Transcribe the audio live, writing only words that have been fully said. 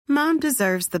Mom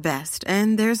deserves the best,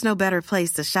 and there's no better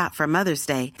place to shop for Mother's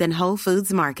Day than Whole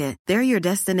Foods Market. They're your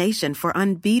destination for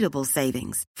unbeatable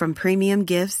savings, from premium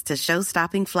gifts to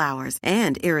show-stopping flowers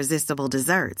and irresistible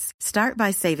desserts. Start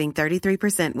by saving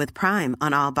 33% with Prime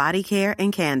on all body care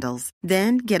and candles.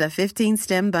 Then get a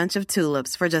 15-stem bunch of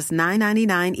tulips for just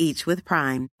 $9.99 each with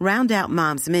Prime. Round out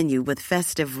Mom's menu with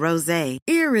festive rosé,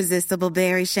 irresistible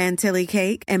berry chantilly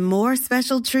cake, and more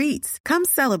special treats. Come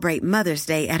celebrate Mother's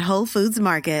Day at Whole Foods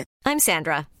Market. I'm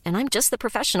Sandra, and I'm just the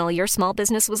professional your small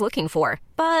business was looking for.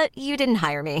 But you didn't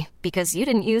hire me because you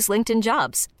didn't use LinkedIn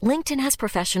Jobs. LinkedIn has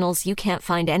professionals you can't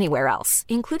find anywhere else,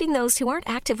 including those who aren't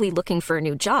actively looking for a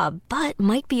new job, but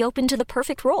might be open to the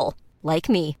perfect role, like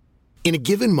me. In a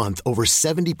given month, over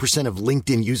 70% of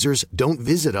LinkedIn users don't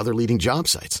visit other leading job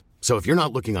sites. So if you're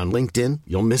not looking on LinkedIn,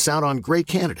 you'll miss out on great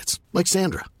candidates, like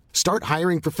Sandra. Start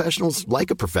hiring professionals like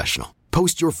a professional.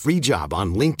 Post your free job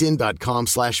on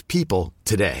linkedin.com/people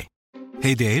today.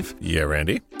 Hey, Dave. Yeah,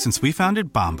 Randy. Since we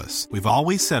founded Bombas, we've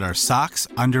always said our socks,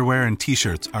 underwear, and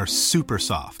T-shirts are super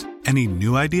soft. Any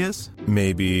new ideas?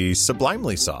 Maybe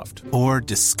sublimely soft. Or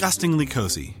disgustingly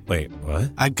cozy. Wait, what?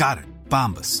 I got it.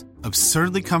 Bombas.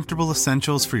 Absurdly comfortable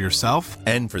essentials for yourself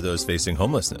and for those facing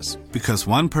homelessness. Because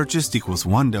one purchased equals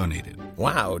one donated.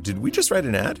 Wow, did we just write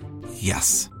an ad?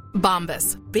 Yes.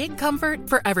 Bombas. Big comfort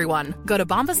for everyone. Go to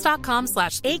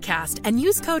bombas.com/ACAST and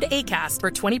use code ACAST for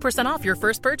 20% off your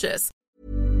first purchase.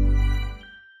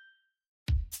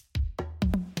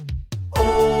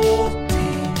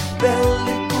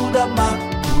 Väldigt goda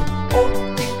mackor,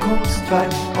 80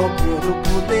 konstverk av bröd och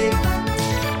pudding.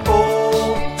 80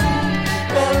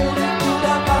 väldigt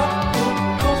goda mackor,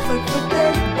 konstverk för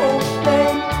dig och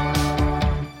mig.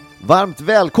 Varmt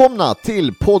välkomna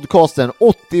till podcasten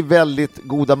 80 väldigt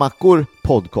goda mackor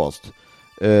podcast.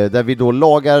 Där vi då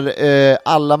lagar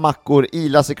alla mackor i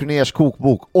Lasse Kronérs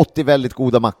kokbok 80 väldigt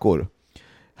goda mackor.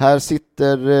 Här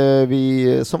sitter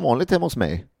vi som vanligt hemma hos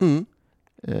mig.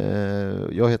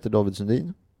 Jag heter David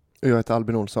Sundin. Och jag heter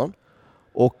Albin Olsson.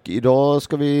 Och idag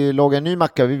ska vi laga en ny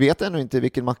macka. Vi vet ännu inte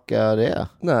vilken macka det är.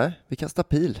 Nej, vi kastar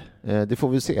pil. Det får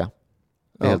vi se.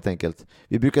 Helt enkelt.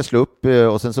 Vi brukar slå upp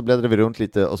och sen så bläddrar vi runt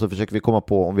lite och så försöker vi komma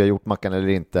på om vi har gjort mackan eller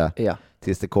inte. Ja.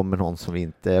 Tills det kommer någon som vi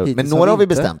inte... Hittills men några har vi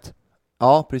bestämt.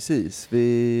 Ja, precis.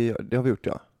 Det har vi gjort,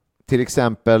 ja. Till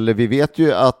exempel, vi vet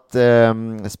ju att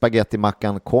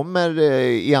spagettimackan kommer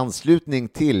i anslutning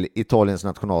till Italiens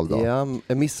nationaldag.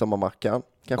 Ja, midsommarmackan.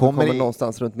 Kanske kommer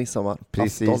någonstans runt midsommar.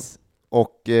 Precis. Afton.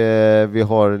 Och vi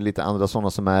har lite andra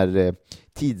sådana som är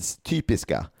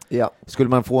tidstypiska. Ja. Skulle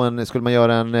man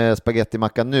göra en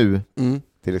spagettimacka nu,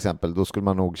 till exempel, då skulle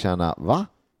man nog känna, va?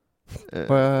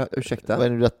 Ursäkta? Vad är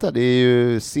nu detta? Det är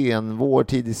ju senvår,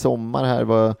 tidig sommar här.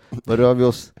 Vad rör vi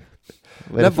oss?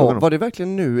 Var det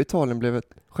verkligen nu Italien blev ett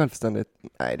självständigt?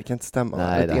 Nej, det kan inte stämma.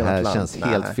 Nej, det här känns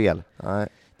helt fel. Nej.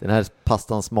 Den här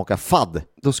pastan smakar fadd.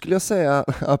 Då skulle jag säga,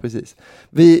 ja precis.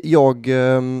 Vi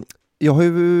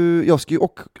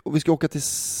ska åka till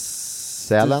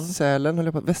Sälen, höll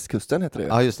jag på, västkusten heter det ju.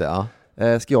 Ja, just det, ja.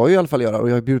 Ska jag ju i alla fall göra, och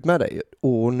jag har bjudit med dig.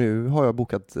 Och nu har jag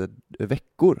bokat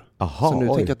veckor. Aha, så nu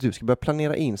tänker jag att du ska börja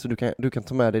planera in så du kan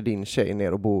ta med dig din tjej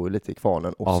ner och bo lite i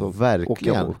Kvarnen. Och så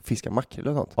verkligen. åka och fiska makrill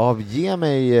och sånt. Ge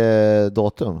mig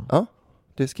datum. Ja,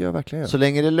 det ska jag verkligen göra. Så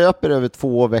länge det löper över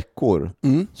 2 veckor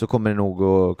så kommer det nog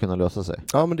att kunna lösa sig.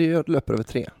 Ja, men det löper över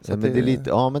 3. Så men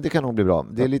men det kan nog bli bra.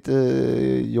 Det är lite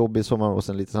jobb i sommar och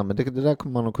sen lite samma. Det där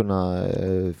kommer man nog kunna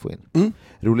få in.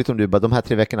 Roligt om du bara, de här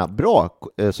 3 veckorna, bra,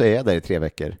 så är jag där i 3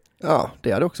 veckor. Ja,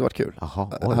 det hade också varit kul.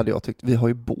 Hade jag tyckt. Vi har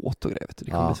ju båt och grejer.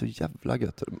 Det kommer bli så jävla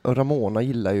gött. Och Ramona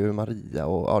gillar ju Maria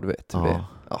och ja, du vet.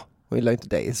 Hon gillar inte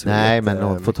dig. Så nej, men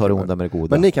hon får ta det onda med det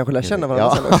goda. Men ni kanske lär känna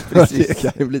varandra sen också. Precis. Det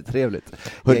kan ju bli trevligt.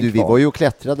 Vi var ju och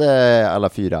klättrade alla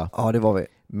 4. Ja, det var vi.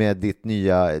 Med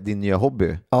din nya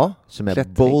hobby. Ja, som är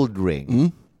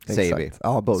bouldering. Säger vi.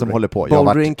 Ja, bouldering. Som håller på.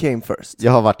 Bouldering came first.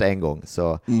 Jag har varit en gång.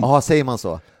 Så. Säger man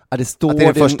så? Ja, det står att det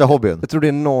är den första hobbyn. Jag tror det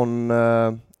är någon...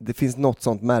 det finns något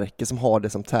sånt märke som har det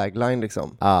som tagline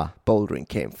liksom. Bouldering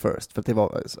came first. För att det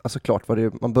var, alltså klart var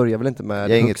det, man börjar väl inte med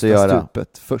det högsta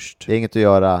stupet först. Det är inget att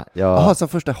göra. Jaha, som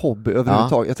första hobby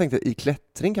överhuvudtaget. Jag tänkte i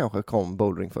klättring kanske kom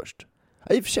bouldering först.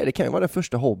 I och för sig, det kan ju vara den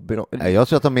första hobbyn. Jag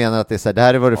tror att de menar att det är så här, det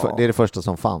här är det första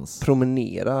som fanns.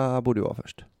 Promenera borde ju vara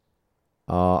först.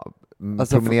 Ja,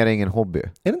 alltså, promenera är ingen hobby.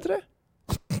 Är det inte det?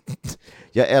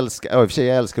 Jag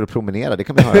älskar att promenera, det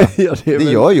kan man höra. Det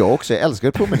gör jag också, jag älskar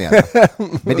att promenera.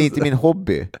 Men det är inte min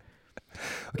hobby.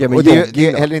 Okay, men och det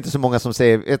är heller inte så många som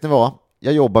säger, vet ni vad?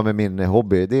 Jag jobbar med min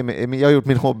hobby. Jag har gjort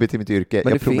min hobby till mitt yrke.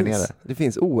 Men jag promenerar. Det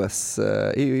finns OS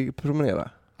i promenera.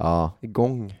 Ja.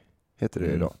 Igång heter det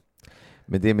idag.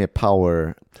 Men det är mer power.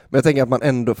 Men jag tänker att man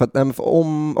ändå,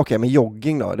 men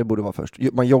jogging då, det borde vara först.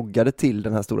 Man joggade till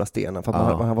den här stora stenen för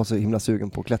att man var så himla sugen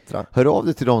på att klättra. Hör av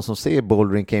dig till de som säger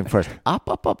bouldering came first.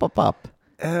 Up.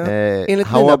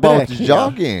 How about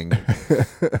jogging?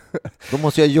 Då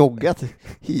måste jag joggat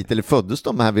hit, eller föddes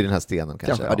de här vid den här stenen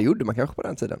kanske? Ja, det gjorde man kanske på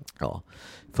den tiden. Ja,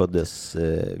 föddes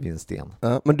vid en sten.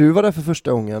 Ja, men du var där för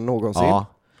första gången någonsin. Ja,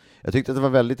 jag tyckte att det var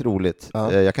väldigt roligt.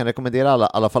 Jag kan rekommendera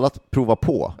alla fall att prova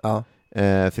på. Ja.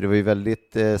 För det var ju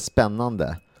väldigt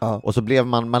spännande. Ja. Och så blev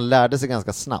man lärde sig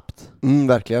ganska snabbt.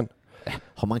 Verkligen.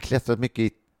 Har man klättrat mycket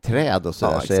i träd och så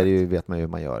där, så är det ju, vet man ju hur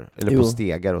man gör. Eller på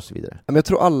stegar och så vidare. Men jag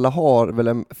tror alla har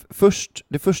väl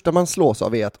det första man slås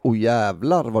av är att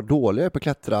jävlar vad dålig jag är på att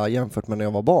klättra jämfört med när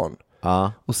jag var barn.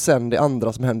 Ja. Och sen det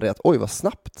andra som händer är att vad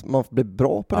snabbt man blir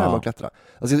bra på det här med att klättra.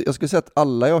 Alltså jag skulle säga att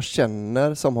alla jag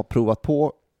känner som har provat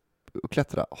på att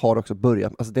klättra har också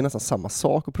börjat, alltså det är nästan samma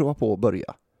sak att prova på att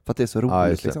börja. För att det är så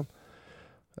roligt liksom.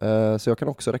 Så jag kan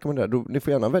också rekommendera. Ni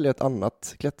får gärna välja ett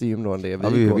annat klättergym då än det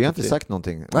vi har inte sagt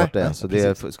någonting vart det är, så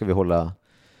det ska vi hålla.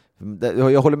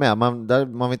 Jag håller med, man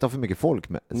vill inte ha för mycket folk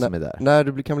som är där. Nej,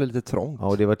 det kan bli lite trångt. Ja,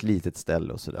 och det var ett litet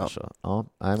ställe och sådär. Så.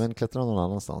 Nej, men klättra någon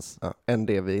annanstans. Ja, än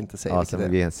det vi inte säger. Ja,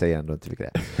 sen vi säger ändå inte vilka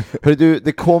det är. Hörru du,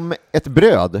 det kom ett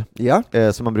bröd,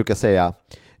 som man brukar säga.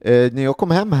 När jag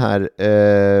kom hem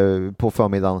här på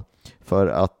förmiddagen för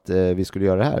att vi skulle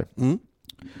göra det här,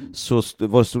 så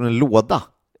stod en låda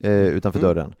utanför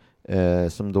dörren,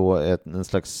 som då är en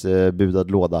slags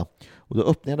budad låda. Och då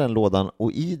öppnade jag den lådan,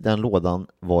 och i den lådan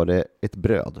var det ett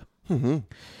bröd.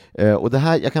 Och det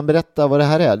här, jag kan berätta vad det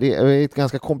här är. Det är ett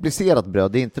ganska komplicerat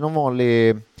bröd. Det är inte någon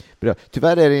vanlig bröd.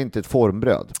 Tyvärr är det inte ett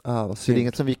formbröd. Så det är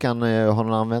inget som vi kan ha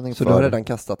någon användning för. Så du har redan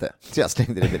kastat det? Så jag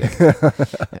slängde det direkt.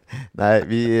 Nej,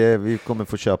 vi kommer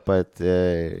få köpa ett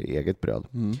eget bröd.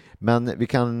 Men vi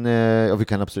kan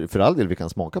absolut, för all del, vi kan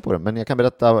smaka på det. Men jag kan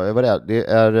berätta vad det är. Det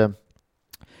är,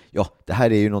 det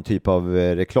här är ju någon typ av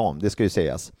reklam, det ska ju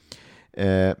sägas.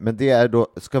 Men det är då,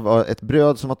 ska vara ett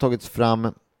bröd som har tagits fram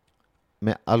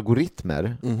med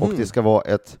algoritmer, och det ska vara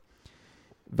ett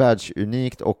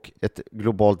världsunikt och ett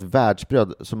globalt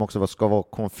världsbröd som också ska vara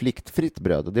konfliktfritt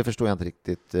bröd, och det förstår jag inte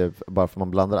riktigt, bara för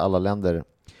man blandar alla länder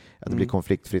att det blir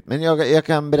konfliktfritt. Men jag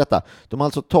kan berätta, de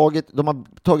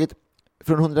har tagit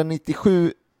från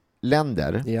 197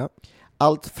 länder,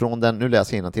 allt från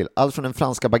allt från den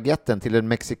franska baguetten till den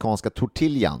mexikanska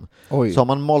tortillan. Så har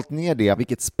man malt ner det.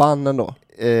 Vilket spann ändå.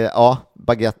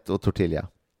 Baguette och tortilla.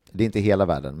 Det är inte hela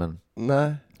världen, men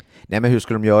Nej, men hur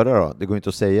skulle de göra då? Det går inte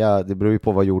att säga, det beror ju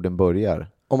på var jorden börjar.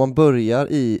 Om man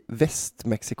börjar i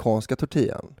västmexikanska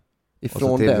tortillan,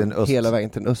 ifrån den hela vägen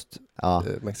till den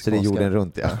östmexikanska. Så det är jorden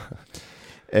runt,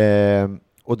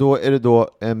 och då är det då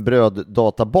en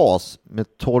bröddatabas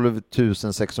med 12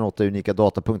 608 unika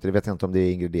datapunkter. Det vet jag inte om det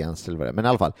är ingredienser eller vad det är. Men i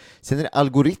alla fall. Sen är det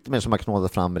algoritmer som har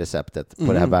knådat fram receptet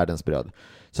på det här världens bröd.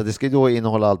 Så det ska då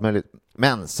innehålla allt möjligt.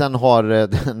 Men sen har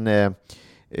den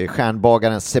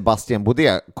stjärnbagaren Sebastian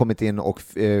Baudet kommit in och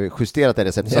justerat det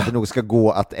receptet så att det nog ska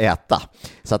gå att äta.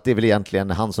 Så att det är väl egentligen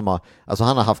han som han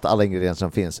har haft alla ingredienser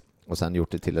som finns och sen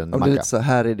gjort det till en macka. Det så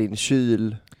här är din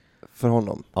kyl för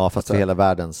honom. Ja, fast för hela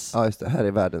världens. Ja, just det. Här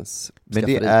är världens. Men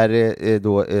det är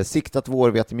då siktat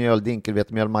vårvetemjöl,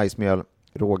 dinkelvetemjöl, majsmjöl,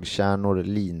 rågkärnor,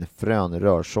 linfrön,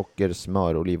 rörsocker,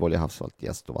 smör, olivolja, havssalt,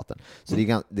 jäst och vatten. Så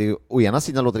det är, å ena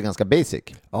sidan låter det ganska basic.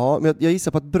 Ja, men jag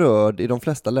gissar på att bröd i de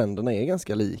flesta länderna är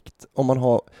ganska likt. Om man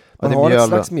har ett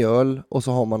slags mjöl och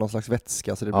så har man någon slags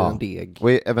vätska så det blir en deg.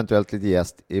 Och eventuellt lite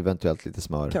jäst, eventuellt lite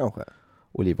smör. Kanske.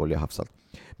 Olivolja, havssalt.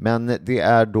 Men det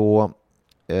är då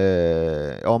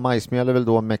majsmjöl är väl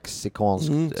då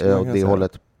mexikanskt åt det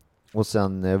hållet. Och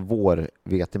sen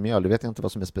vårvetemjöl, det vet jag inte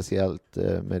vad som är speciellt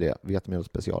med det. Vetemjöl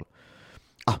special.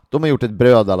 De har gjort ett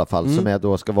bröd i alla fall som är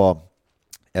då ska vara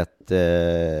ett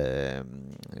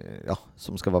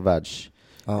som ska vara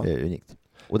världsunikt.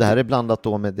 Och det här är blandat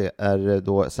då med det är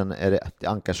då sen är det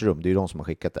Ankarsrum, det är ju de som har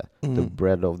skickat det. The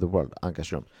bread of the world,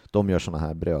 Ankarsrum. De gör såna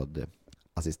här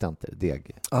brödassistenter,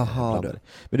 deg.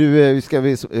 Men du, ska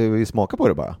vi smaka på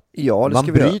det bara? Ja, det man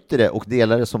ska vi bryter det och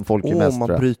delar det som folk är mest. Man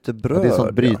bryter bröd. Det är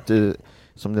sånt bryter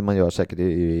som det man gör säkert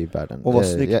i världen. Och vad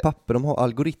snyggt papper, de har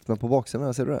algoritmer på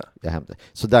baksidan, ser du det? Jag hämtar.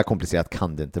 Så där komplicerat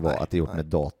kan det inte vara att det är gjort med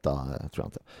data, tror jag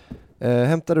inte.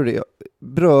 Hämtar du det?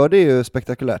 Bröd är ju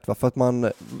spektakulärt, va? För att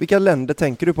vilka länder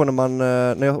tänker du på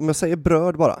om jag säger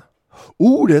bröd bara?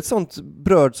 Det är ett sånt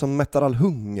bröd som mättar all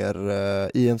hunger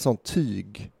i en sån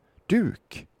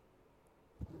tygduk.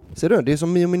 Ser du? Det är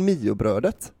som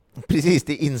Mio-brödet. Precis,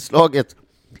 det är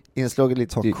inslaget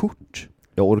lite. Ta kort.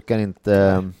 Jag orkar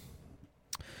inte.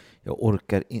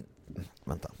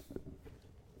 Vänta.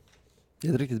 Det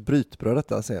är ett riktigt brytbröd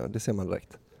detta, det ser man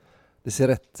direkt. Det ser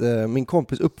rätt, min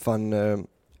kompis uppfann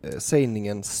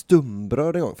sägningen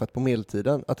stumbröd en gång, för att på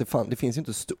medeltiden, att det finns ju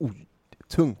inte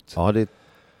tungt. Ja,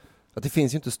 Att det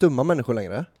finns ju inte stumma människor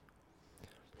längre.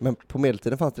 Men på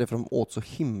medeltiden fanns det för att de åt så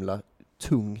himla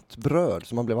tungt bröd,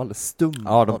 så man blev alldeles stum.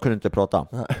 Ja, de kunde inte prata.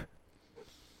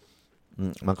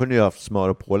 Man kunde ju ha smör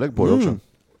och pålägg på det också.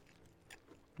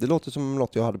 Det låter som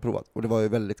något jag hade provat, och det var ju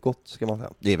väldigt gott, ska man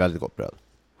säga. Det är väldigt gott bröd.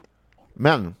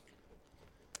 Men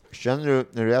känner du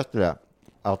när du äter det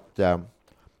att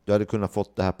du hade kunnat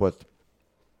fått det här på ett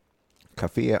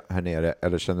café här nere,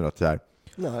 eller känner du att det här?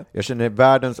 Nej. Jag känner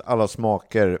världens alla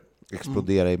smaker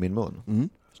explodera i min mun.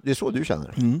 Det är så du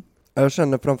känner? Jag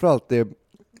känner framförallt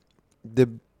det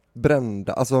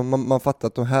brända, alltså man fattar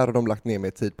att de här har de lagt ner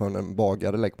mer tid på en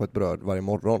bagare lägger på ett bröd varje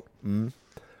morgon.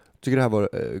 Tycker det här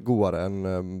var godare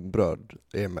än bröd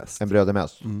är mest. En bröd är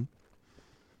mest?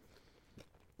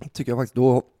 Tycker jag faktiskt.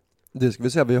 Då, det ska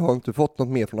vi säga, vi har inte fått något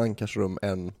mer från Ankarsrum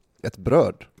än ett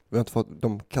bröd. Vi har inte fått,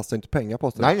 de kastar inte pengar på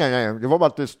oss. Nej. Det var bara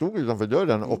att det stod utanför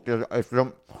dörren. Och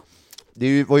eftersom,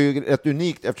 var ju rätt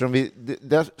unikt eftersom vi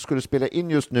där skulle spela in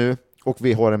just nu och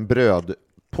vi har en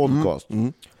brödpodcast.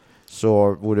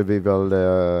 Så vore vi väl,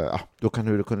 då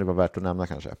kunde det vara värt att nämna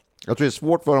kanske. Jag tror det är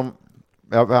svårt för dem,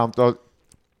 jag antar,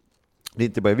 det är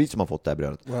inte bara vi som har fått det här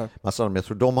brödet. Men jag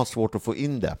tror de har svårt att få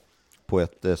in det på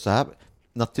ett så här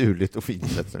naturligt och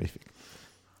fint sätt som vi fick.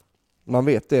 Man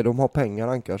vet det, de har pengar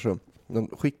Ankarsrum. De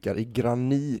skickar i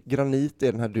granit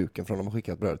är den här duken från de har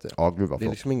skickat brödet till. Ja, gud vad det är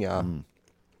liksom inga,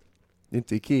 det är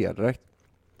inte Ikea direkt.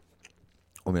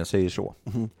 Om jag säger så.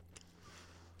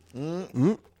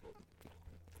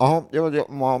 Ja,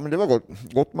 men det var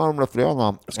gott med de där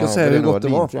fröna. Jag ska säga hur gott det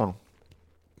var.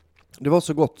 Det var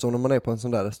så gott som när man är på en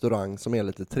sån där restaurang som är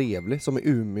lite trevlig, som i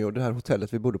Umeå, det här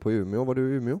hotellet vi bodde på i Umeå. Var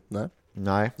du i Umeå?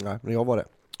 Nej, men jag var det.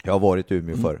 Jag har varit i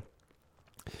Umeå förr.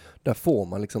 Där får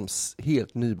man liksom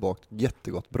helt nybakt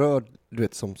jättegott bröd, du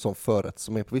vet, som förrätt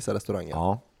som är på vissa restauranger.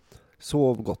 Ja.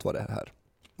 Så gott var det här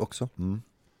också.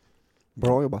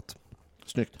 Bra jobbat.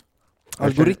 Snyggt.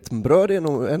 Algoritmbröd är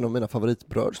nog en av mina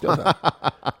favoritbröd, ska jag säga.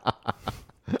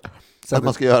 Att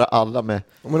man ska göra alla med...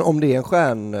 Men om det är en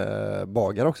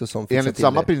stjärnbagare också som fixar enligt till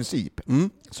samma det. Princip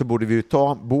så borde vi ju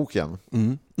ta boken,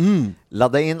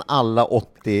 ladda in alla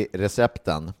 80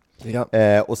 recepten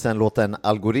och sen låta en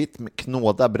algoritm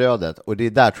knåda brödet, och det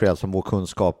är där tror jag som vår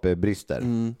kunskap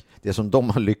brister. Det som de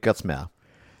har lyckats med.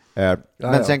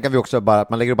 Men sen kan vi också bara,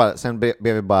 man lägger bara, sen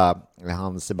ber vi bara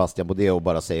han Sebastian Bodeo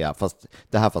bara säga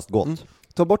fast gott.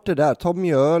 Ta bort det där, ta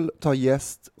mjöl, ta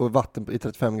jäst och vatten i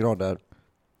 35 grader.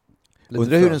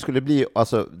 Undrar hur den skulle bli,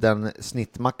 alltså den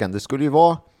snittmackan. Det skulle ju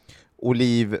vara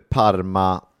oliv,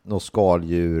 parma, något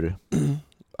skaldjur.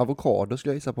 Avokado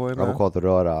skulle jag gissa på.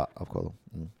 Avokadoröra.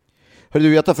 Hörru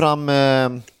du, jag tar fram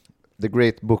The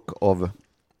Great Book of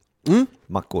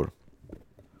mackor.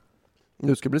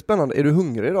 Nu ska det bli spännande. Är du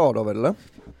hungrig idag då, eller?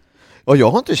 Ja,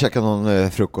 jag har inte käkat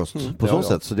någon frukost på så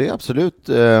sätt, så det är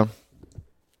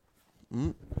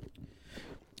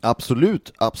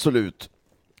absolut absolut.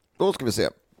 Då ska vi se.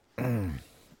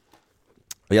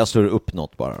 Jag slår upp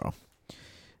något bara då.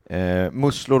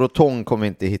 Musslor och tång kommer vi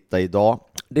inte hitta idag.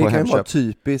 Det kan vara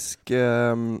typisk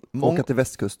åka till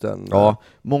västkusten. Ja,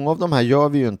 många av de här gör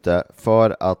vi ju inte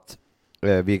för att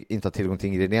vi inte har tillgång till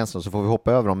ingredienserna, så får vi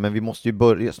hoppa över dem. Men vi måste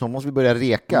ju snart måste vi börja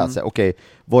reka. Okej,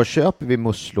 var köper vi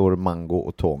musslor, mango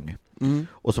och tång?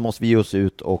 Och så måste vi ge oss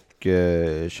ut och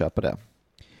köpa det.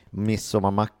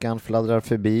 Midsommarmackan fladdrar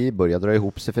förbi, börjar dra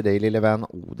ihop sig för dig, lille vän.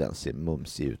 Den ser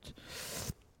mumsig ut.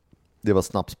 Det var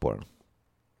snaps på den.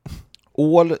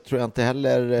 Ål tror jag inte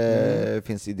heller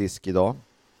finns i disk idag.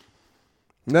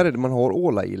 När är det man har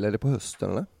ålaill? Är det på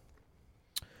hösten eller?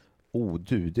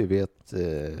 Det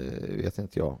vet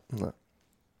inte jag. Nej.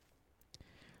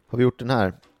 Har vi gjort den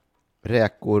här?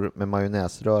 Räkor med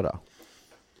majonnäsröra.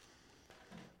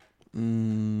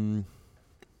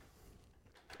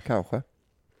 Kanske.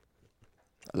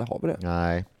 Eller har vi det?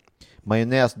 Nej.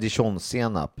 Majonnäs,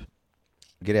 dijon-senap,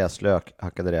 gräslök,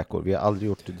 hackade räkor. Vi har aldrig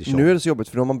gjort det dijon. Nu är det så jobbigt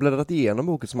för då har man bläddrat igenom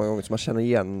boken så många gånger så man känner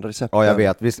igen recepten. Ja, jag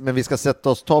vet. Men vi ska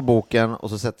ta boken och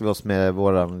så sätter vi oss med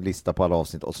våran lista på alla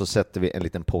avsnitt och så sätter vi en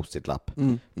liten post-it-lapp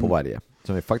på varje.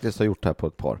 Som vi faktiskt har gjort här på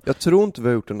ett par. Jag tror inte vi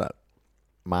har gjort den där.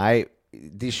 Nej,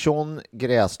 dijon,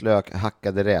 gräslök,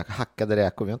 hackade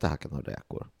räkor. Vi har inte hackat några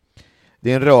räkor.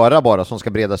 Det är en röra bara som ska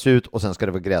bredas ut och sen ska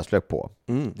det vara gräslök på.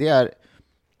 Det är...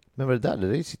 Men vad är det där?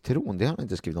 Det är citron. Det har man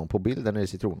inte skrivit om på bilden. Är det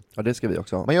citron? Ja, det ska vi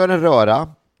också ha. Man gör en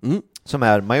röra som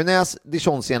är majonnäs,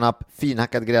 dijonsenap,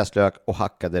 finhackad gräslök och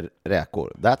hackade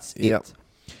räkor. That's it.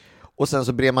 Och sen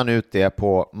så brer man ut det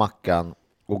på mackan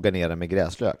och garnera med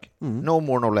gräslök. No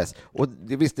more, no less. Och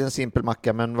det visst är en simpel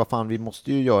macka, men vad fan, vi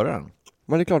måste ju göra den.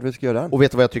 Men det är klart vi ska göra den. Och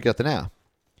vet du vad jag tycker att den är?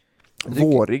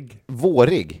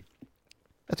 Vårig.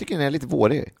 Jag tycker den är lite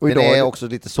vårig. Och den idag är också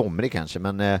lite somrig kanske,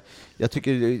 men jag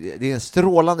tycker det är en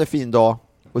strålande fin dag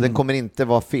och den kommer inte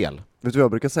vara fel. Vet du vad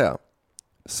jag brukar säga?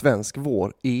 Svensk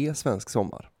vår är svensk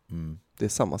sommar. Det är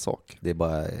samma sak. Det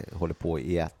bara håller på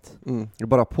i ett. Det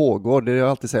bara pågår, det jag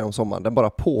alltid säger om sommaren. Den bara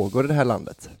pågår i det här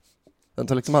landet. Den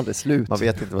tar liksom aldrig slut. Man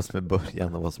vet inte vad som är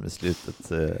början och vad som är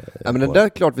slutet. Ja, men det där är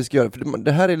klart vi ska göra. För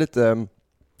det här är lite...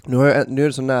 Nu är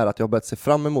det så nära att jag har börjat se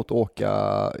fram emot att åka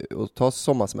och ta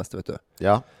sommarsemester, vet du.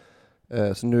 Ja.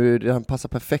 Så nu den passar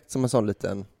perfekt som en sån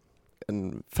liten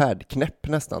en färdknäpp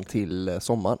nästan till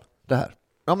sommaren. Det här.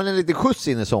 Ja, men en liten skjuts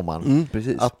in i sommaren.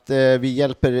 Precis. Att vi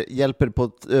hjälper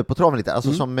på traven lite.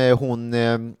 Alltså som hon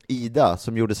Ida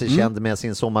som gjorde sig känd med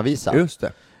sin sommarvisa. Just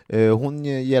det. Hon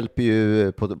hjälper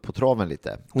ju på traven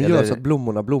lite. Hon gör så att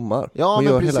blommorna blommar. Ja, hon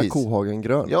men gör precis. hela kohagen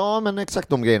grön. Ja, men exakt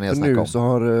de grejerna jag snackar om. Nu så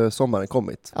har sommaren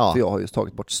kommit. Ja. För jag har just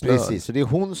tagit bort snö. Precis, så det är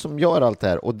hon som gör allt det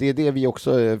här. Och det är det vi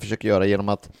också försöker göra genom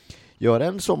att göra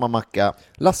en sommarmacka.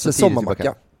 Lasses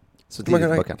sommarmacka. Så tidigt man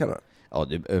man kan kan. kalla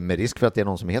det. Ja, med risk för att det är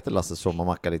någon som heter Lasses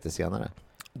sommarmacka lite senare.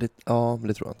 Ja,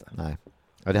 det tror jag inte. Nej.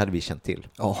 Ja, det hade vi känt till.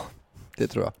 Ja, det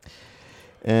tror jag.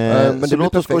 Men så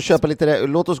låt oss gå och köpa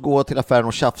låt oss gå till affären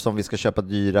och tjafsa om vi ska köpa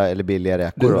dyra eller billiga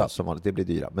räkor då, som vanligt. Det blir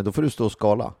dyra. Men då får du stå och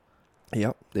skala.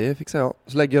 Ja, det fixar jag.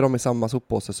 Så lägger jag dem i samma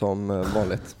soppåse som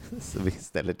vanligt. Så vi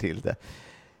ställer till det.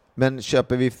 Men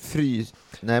köper vi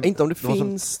Nej, inte om det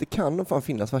finns. Det kan nog fan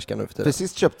finnas färska nu för tiden.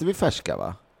 Precis, köpte vi färska,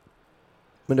 va?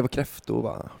 Men det var kräftor,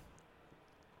 va?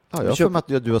 Ja, jag tror att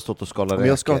du har stått och skalat räkor. Men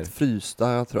jag ska ha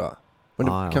frysta, tror jag. Men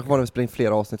det kanske var när vi spelade in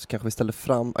flera avsnitt så kanske vi ställde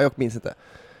fram. Jag minns inte.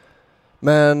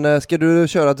 Men ska du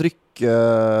köra texten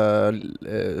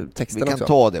också? Vi kan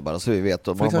ta det bara så vi vet.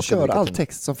 För vi kan köra all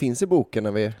text som finns i boken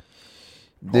när vi...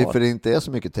 Det är för det inte är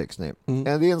så mycket text, nej. Det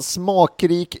är en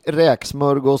smakrik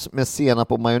räksmörgås med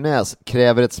senap och majonnäs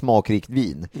kräver ett smakrikt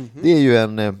vin. Det är ju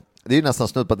det är ju nästan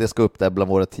snudd på att det ska upp där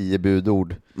bland våra 10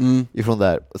 budord ifrån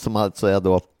där, som alltså är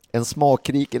då en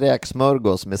smakrik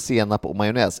räksmörgås med senap och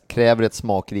majonnäs kräver ett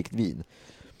smakrikt vin.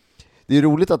 Det är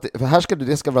roligt att för här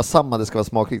det ska vara samma, det ska vara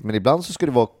smakrikt, men ibland så ska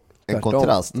det vara en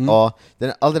kontrast. Ja,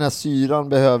 all den här syran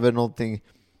behöver någonting,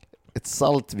 ett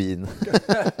saltvin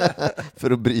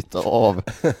för att bryta av.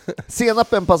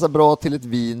 Senapen passar bra till ett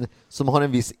vin som har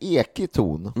en viss ekig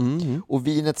ton. Och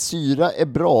vinets syra är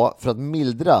bra för att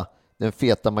mildra den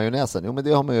feta majonnäsen. Jo, men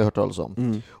det har man ju hört talas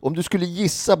om. Om du skulle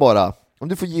gissa bara, om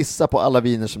du får gissa på alla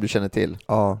viner som du känner till.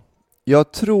 Ja.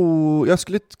 Jag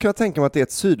skulle kunna tänka mig att det är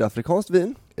ett sydafrikanskt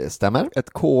vin. Stämmer. Ett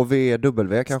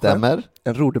KVW kanske. Stämmer.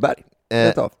 En Rodeberg.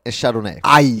 En Chardonnay.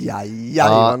 Aj,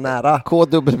 vad nära.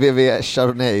 KWV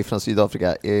Chardonnay från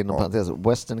Sydafrika är inom parentes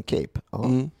Western Cape.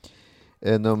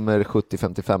 Nummer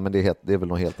 7055, men det är väl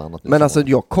något helt annat. Men alltså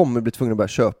jag kommer bli tvungen att börja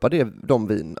köpa de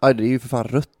vin. Det är ju för fan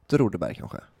rött Rodeberg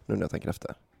kanske, nu när jag tänker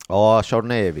efter. Ja,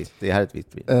 Chardonnay är vitt. Det här är ett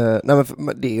vitt vin. Nej,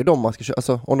 men det är ju de man ska köpa.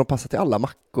 Alltså, om de passar till alla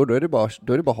mackor, då är det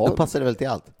bara då passar det väl till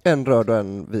allt. En röd och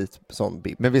en vit som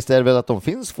bib. Men visst är det väl att de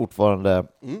finns fortfarande,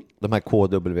 de här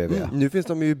KWV? Nu finns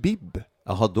de ju i bib.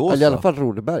 Jaha, då eller i alla fall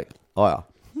Rodeberg. Ja.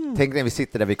 Tänk när vi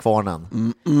sitter där vid kvarnen.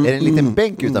 Är det en liten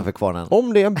bänk utanför kvarnen?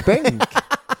 Om det är en bänk.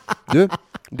 Du,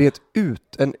 det är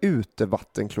en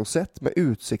utevattenklosett med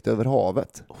utsikt över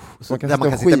havet. Så där man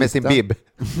kan sitta med sin bib.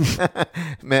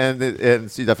 med en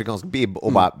sydafrikansk bib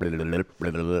och bara...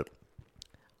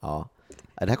 Ja,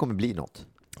 det här kommer bli något.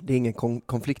 Det är ingen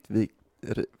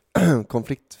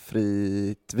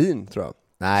konfliktfritt vin, tror jag.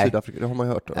 Nej. Sydafrika, det har man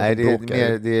ju hört. Nej,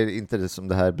 det är inte det som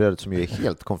det här brödet som ju är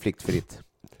helt konfliktfritt.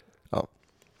 Ja.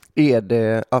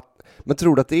 Men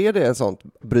tror du att det är en sån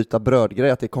bryta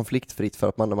brödgrej, att det är konfliktfritt för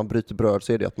att när man bryter bröd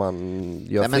så är det att man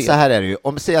gör fred? Men så här är det ju.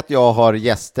 Om vi säger att jag har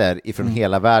gäster ifrån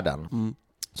hela världen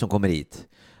som kommer hit.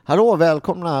 Hallå,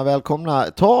 välkomna.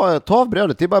 Ta av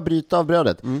brödet, det är bara att bryta av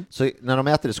brödet. Så när de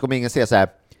äter det så kommer ingen säga så här: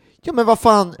 ja men vad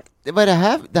fan, vad är det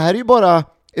här? Det här är ju bara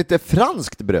ett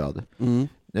franskt bröd.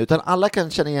 Utan alla kan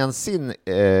känna igen sin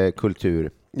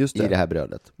kultur i det här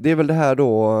brödet. Det är väl det här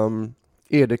då,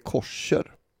 är det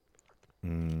kosher?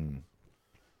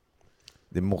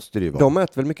 Det måste det ju vara. De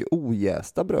äter väl mycket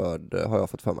ojästa bröd, har jag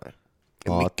fått för mig.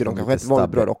 Ja, mycket, de kanske äter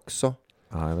vanligt bröd också.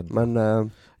 Ja, jag vet inte.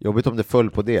 Men jobbigt om det föll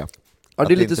på det. Ja,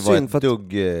 det är lite synd för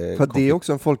att det är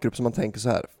också en folkgrupp som man tänker så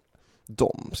här: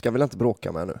 de ska väl inte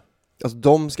bråka med nu. Alltså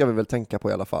de ska vi väl tänka på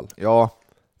i alla fall. Ja.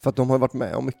 För att de har varit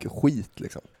med om mycket skit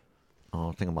liksom.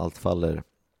 Ja, tänk om allt faller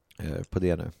på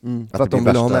det nu. För att de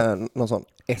vill ha med någon sån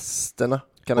esterna.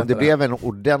 Om det blev en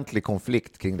ordentlig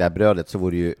konflikt kring det här brödet så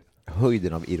vore det ju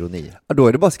höjden av ironi. Ja, då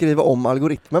är det bara att skriva om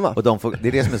algoritmen, va? Och det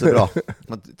är det som är så bra.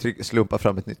 Man slumpar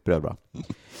fram ett nytt bröd bara.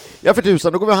 Ja, för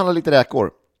tusan, då går vi och handlar lite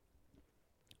räkor.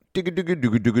 Vi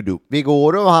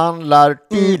går och handlar.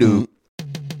 Vi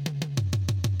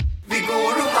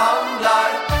går och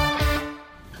handlar.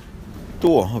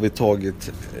 Då har vi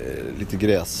tagit lite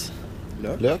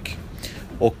gräslök.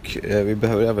 Och vi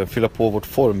behöver även fylla på vårt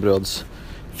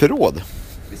formbrödsförråd.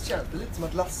 Visst känns det lite som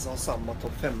att Lasse har samma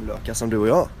topp 5-lökar som du och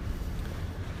jag?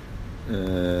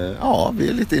 Ja, vi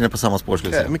är lite inne på samma spår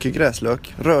skulle jag säga. Mycket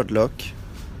gräslök, rödlök.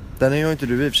 Den är ju inte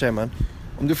du i och för sig, men...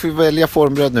 Om du får välja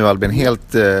formbröd nu, Albin,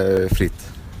 helt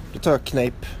fritt. Då tar jag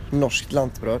knäpp, norskt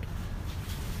lantbröd.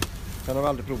 Den har vi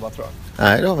aldrig provat, tror jag.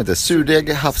 Nej, det har vi inte.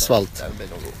 Surdeg, havssvalt.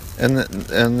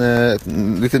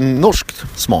 En liten norsk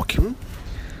smak.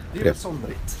 Det är väl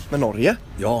somrigt. Men Norge?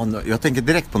 Ja, jag tänker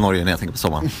direkt på Norge när jag tänker på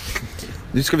sommaren.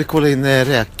 Nu ska vi kolla in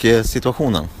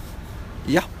räksituationen.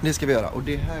 Ja, det ska vi göra. Och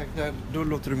det här, då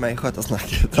låter du mig sköta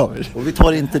snacket, David. Och vi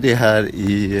tar inte det här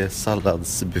i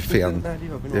salladsbuffén. Nej, det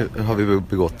gör vi nog. Det har vi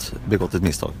begått ett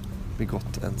misstag.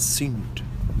 Begått en synd.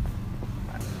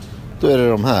 Då är det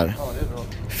de här. Ja, det är bra.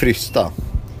 Frysta.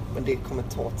 Men det kommer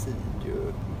ta tid ju.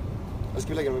 Ska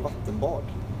vi lägga dem i vattenbad?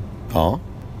 Ja.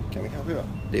 Kan vi kanske göra?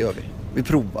 Det gör vi. Vi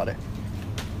provar det.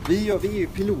 Vi är ju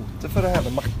piloter för det här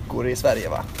med mackor i Sverige,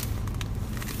 va?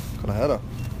 Kolla här då.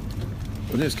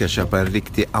 Och nu ska jag köpa en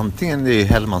riktig, antingen det är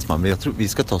Hellmansman, men jag tror vi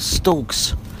ska ta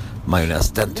Stokes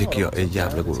majonnäs. Den tycker jag är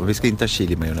jävla god. Och vi ska inte ha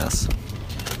chili majonnäs.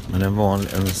 Men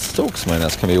en Stokes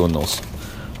majonnäs kan vi unna oss.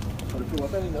 Har du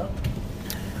provat den innan?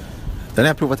 Den har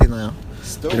jag provat innan, ja.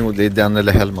 Det är den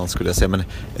eller Hellman skulle jag säga. Men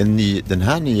den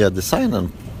här nya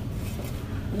designen.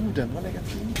 Den var legat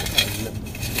fint.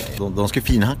 De ska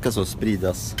finhackas och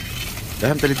spridas. Jag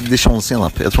hämtar lite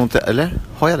dijonsenap. Jag tror inte, eller?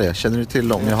 Har jag det? Känner du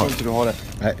till om jag har? Jag tror inte du har det.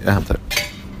 Nej, jag hämtar det.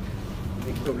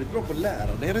 Du har blivit bra på att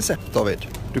lära dig recept, David.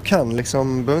 Du kan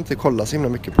liksom, behöver inte kolla så himla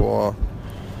mycket på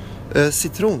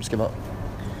citron ska vara.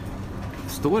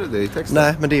 Står det i texten?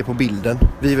 Nej, men det är på bilden.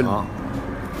 Vi vill... Ja.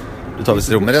 Då tar vi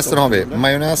citron. Men resten har vi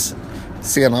majonnäs,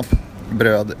 senap,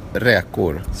 bröd,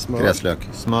 räkor, gräslök.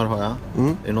 Smör har jag.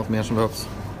 Är det något mer som behövs?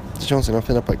 Dijonsenap,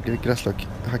 fina gräslök,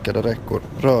 hackade räkor,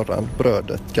 röran,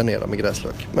 brödet, garnera med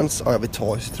gräslök. Men ja, vi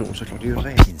tar citron såklart. Det är ju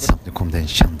rätt. Pinsamt, nu kom det en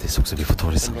kändis också. Vi får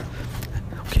ta det sen.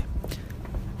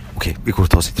 Okej, vi går och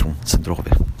tar citron, sen drar vi.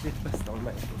 Det bästa av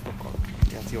mig från Stockholm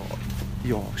är att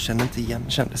jag känner inte igen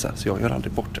kändisar, så jag gör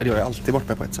aldrig bort. Eller jag är alltid bort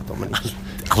mig på ett sätt. Men...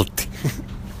 Alltid.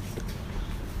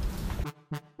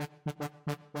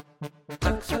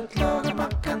 Dags att laga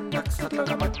mackan, dags att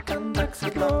laga mackan, dags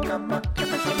att laga mackan,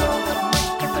 dags att laga mackan,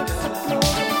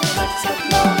 dags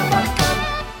att laga mackan.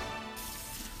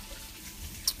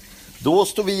 Då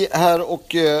står vi här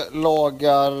och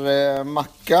lagar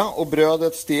macka och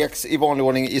brödet steks i vanlig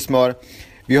ordning i smör.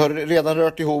 Vi har redan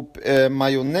rört ihop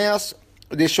majonnäs,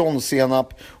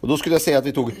 dijonsenap och då skulle jag säga att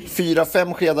vi tog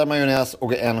 4-5 skedar majonnäs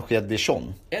och en sked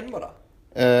dijon. En bara?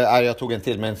 Nej, jag tog en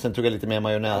till, men sen tog jag lite mer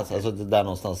majonnäs. Okay. Alltså där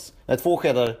någonstans. 2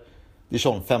 skedar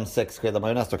dijon, 5-6 skedar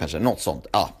majonnäs då kanske. Något sånt.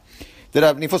 Ja. Det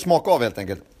där, ni får smaka av helt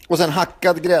enkelt. Och sen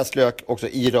hackad gräslök också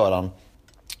i röran.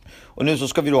 Och nu så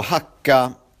ska vi då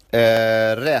hacka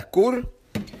räkor.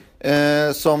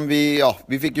 Som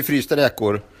vi fick ju frysta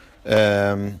räkor.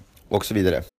 Och så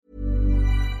vidare.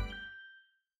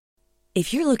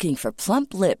 If you're looking for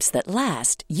plump lips that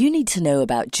last, you need to know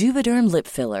about Juvederm lip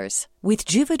fillers. With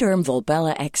Juvederm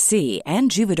Volbella XC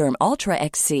and Juvederm Ultra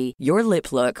XC, your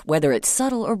lip look, whether it's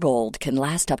subtle or bold, can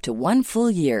last up to 1 full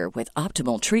year with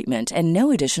optimal treatment and no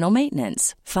additional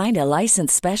maintenance. Find a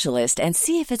licensed specialist and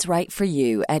see if it's right for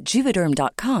you at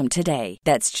Juvederm.com today.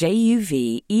 That's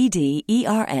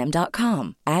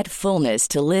JUVEDERM.com. Add fullness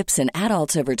to lips in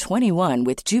adults over 21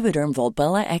 with Juvederm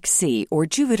Volbella XC or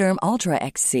Juvederm Ultra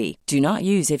XC. Do not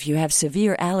use if you have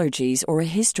severe allergies or a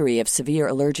history of severe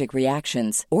allergic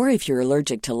reactions, or if you're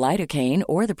allergic to lidocaine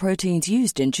or the proteins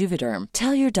used in Juvederm.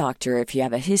 Tell your doctor if you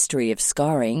have a history of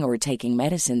scarring or taking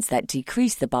medicines that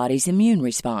decrease the body's immune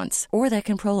response or that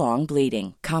can prolong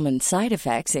bleeding. Common side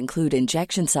effects include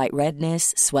injection site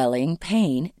redness, swelling,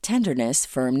 pain, tenderness,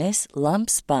 firmness,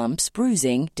 lumps, bumps,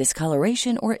 bruising,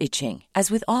 discoloration, or itching. As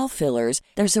with all fillers,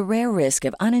 there's a rare risk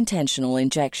of unintentional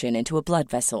injection into a blood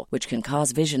vessel, which can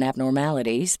cause vision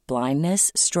abnormalities,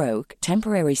 blindness, stroke,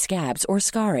 temporary scabs, or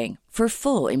scarring. For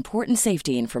full, important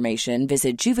safety information,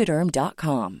 visit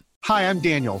Juvederm.com. Hi, I'm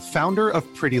Daniel, founder of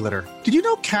Pretty Litter. Did you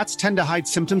know cats tend to hide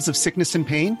symptoms of sickness and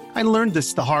pain? I learned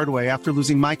this the hard way after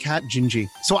losing my cat, Gingy.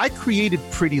 So I created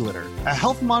Pretty Litter, a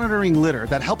health monitoring litter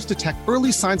that helps detect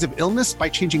early signs of illness by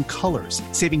changing colors,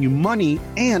 saving you money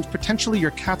and potentially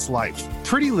your cat's life.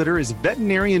 Pretty Litter is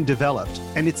veterinarian developed,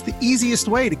 and it's the easiest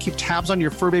way to keep tabs on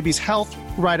your fur baby's health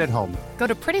right at home. Go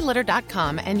to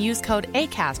prettylitter.com and use code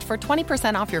ACAST for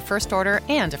 20% off your first order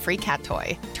and a free cat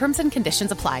toy. Terms and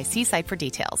conditions apply. See site for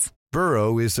details.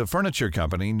 Burrow is a furniture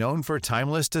company known for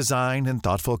timeless design and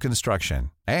thoughtful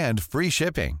construction, and free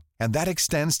shipping, and that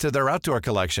extends to their outdoor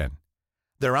collection.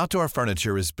 Their outdoor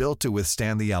furniture is built to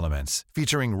withstand the elements,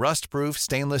 featuring rust-proof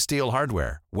stainless steel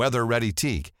hardware, weather-ready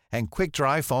teak, and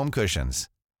quick-dry foam cushions.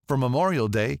 For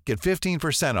Memorial Day, get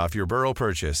 15% off your Burrow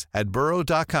purchase at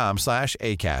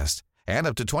burrow.com/acast, and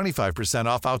up to 25%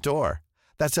 off outdoor.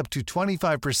 That's up to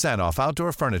 25% off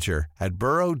outdoor furniture at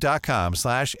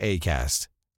burrow.com/acast.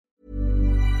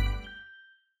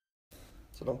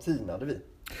 Så de tinade vi.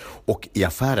 Och i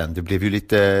affären, det blev ju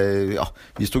lite, ja,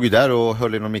 vi stod ju där och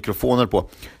höll i några mikrofoner på.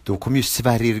 Då kom ju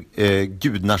Sverrir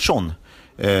Gudnarsson,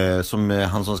 som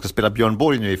han som ska spela Björn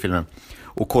Borg nu i filmen,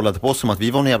 och kollade på oss som att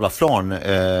vi var en jävla flarn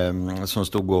som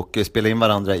stod och spelade in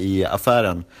varandra i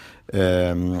affären.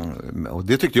 Och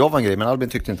det tyckte jag var en grej, men Albin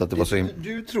tyckte inte att det var så.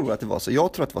 Du tror att det var så.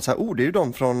 Jag tror att det var så här. Det är ju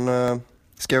de från...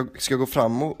 Ska jag gå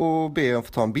fram och be om att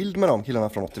få ta en bild med de killarna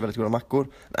från 80 väldigt goda mackor?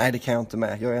 Nej, det kan jag inte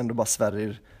med. Jag är ändå bara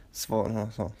Sverrir svar.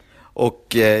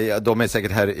 Och de är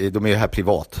säkert här, de är ju här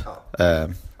privat. Ja,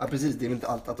 precis. Det är inte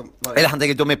allt att de... Eller han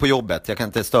tänker, de är på jobbet. Jag kan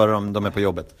inte störa dem, de är på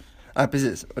jobbet. Ja,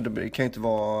 precis. Och det kan ju inte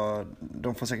vara...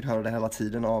 De får säkert höra det hela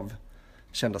tiden av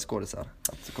kända skådisar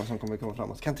som kommer komma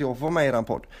framåt. Kan inte jag få vara med i den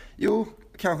podd? Jo,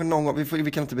 kanske någon gång.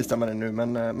 Vi kan inte bestämma det nu,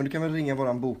 men du kan väl ringa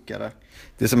våran bokare.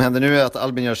 Det som händer nu är att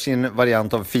Albin gör sin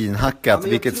variant av finhackat.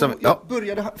 Jag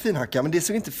började finhacka, men det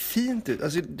såg inte fint ut.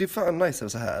 Alltså, det är fan nice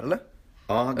så här, eller?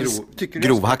 Ja,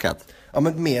 grovhackat. Ja,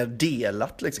 men mer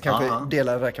delat liksom. Kanske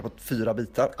dela räka på 4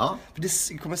 bitar. Ja. För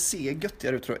det kommer se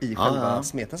göttigare ut tror jag, i själva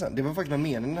smeten sen. Det var faktiskt en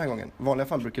mening den här gången. I vanliga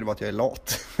fall brukar det vara att jag är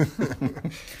lat.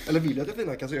 Eller vill jag att jag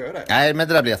finhackar så gör jag det. Nej, men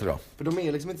det där blir jättebra. För de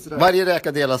är liksom inte sådär... Varje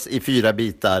räka delas i 4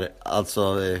 bitar.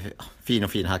 Alltså fin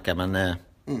och finhacka, men...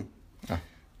 Ja.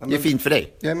 Det är fint för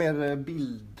dig. Jag är mer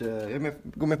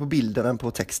går mer på bilden än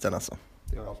på texten alltså.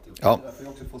 Det har jag alltid gjort. Ja. Det är därför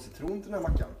jag också får citron till den här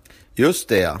mackan. Just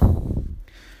det, ja.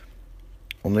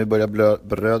 Om nu börjar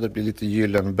brödet bli lite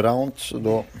gyllenbraunt så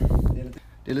då...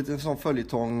 Det är lite en sån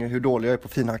följetong hur dålig jag är på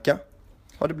finhacka.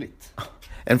 Har det blivit.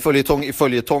 En följetong i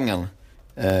följetongen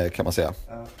kan man säga.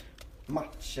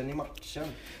 Matchen i matchen.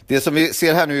 Det som vi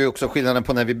ser här nu är också skillnaden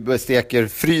på när vi steker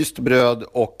fryst bröd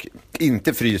och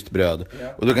inte fryst bröd. Ja.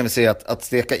 Och då kan vi se att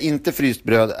steka inte fryst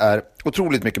bröd är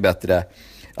otroligt mycket bättre.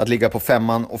 Att ligga på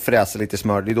 5:an och fräsa lite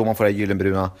smör, det är då man får det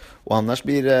gyllenbruna. Och annars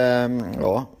blir det,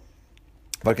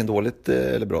 varken dåligt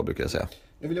eller bra brukar jag säga.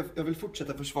 Jag vill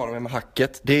fortsätta försvara mig med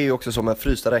hacket. Det är ju också som med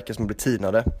frysta räkor som blir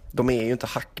tinade. De är ju inte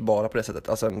hackbara på det sättet.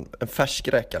 Alltså en färsk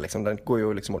räka liksom, den går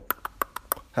ju liksom...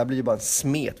 Här blir ju bara en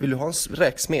smet. Vill du ha en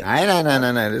räksmet? Nej. Det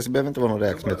behöver inte vara någon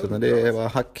räksmet, utan det är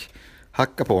bara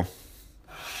hacka på.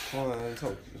 En sån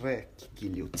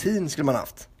räkgiljotin skulle man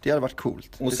haft. Det hade varit coolt.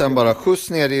 Och sen bara skjuts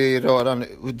ner i röran.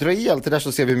 Dra i allt det där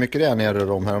så ser vi hur mycket det är när jag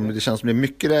rör om här. Om det känns som det är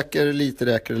mycket räkor, lite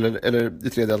räkor eller det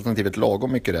tredje alternativet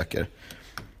lagom mycket räkor.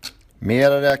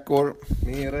 Mera räkor.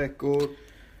 Mer räkor.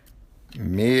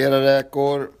 Mera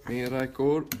räkor. Mer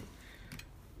räkor.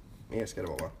 Mer ska det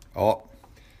vara, va? Ja.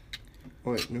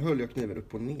 Oj, nu höll jag kniven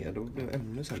upp och ner. Då blev det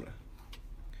ännu sämre.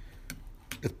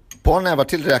 Ett par nävar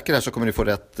till räkor här så kommer ni få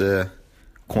rätt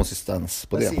konsistens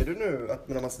på det. Ser du nu att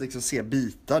när man liksom ser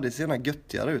bitar, det ser gärna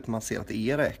göttigare ut. Man ser att det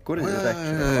är räkor i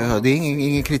Ja, det är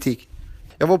ingen kritik.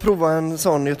 Jag var och prova en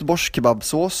sån Göteborgs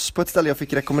kebabsås på ett ställe jag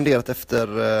fick rekommenderat efter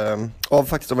av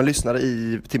faktiskt en lyssnare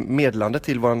till meddelandet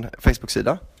till vår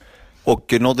Facebook-sida.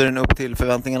 Och nådde den upp till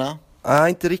förväntningarna? Nej,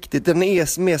 inte riktigt. Den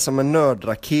är mer som en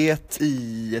nördraket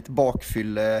i ett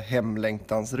bakfylle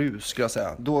hemlängtans rus skulle jag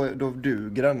säga. Då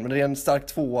duger den. Men det är en stark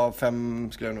 2 av 5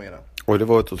 skulle jag nog göra. Oj, det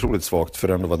var ett otroligt svagt för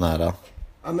den att vara nära.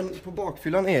 Ja, men på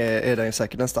bakfyllan är den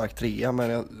säkert en stark 3.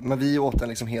 Men vi åt den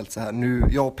liksom helt så här. Nu,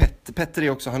 jag och Petter är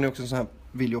också, han är också så här,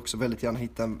 vill ju också väldigt gärna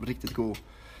hitta en riktigt god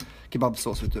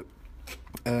kebabsås, vet du.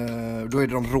 Då är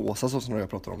det de rosa såserna jag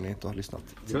pratar om, ni inte har lyssnat.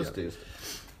 Just det.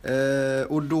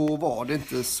 Och då var det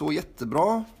inte så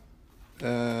jättebra.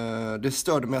 Det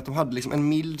störde mig att de hade liksom en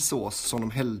mild sås som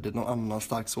de hällde någon annan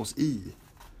stark sås i.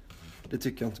 Det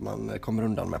tycker jag inte man kommer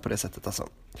undan med på det sättet alltså.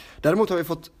 Däremot har vi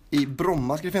fått i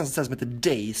Bromma, ska det finnas ett ställe som heter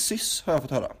Daisys, har jag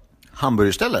fått höra.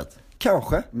 Hamburgerstället?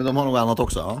 Kanske. Men de har nog annat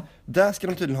också, ja. Där ska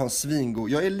de tydligen ha en svingod.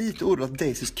 Jag är lite orolig att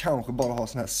Daisys kanske bara har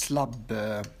sån här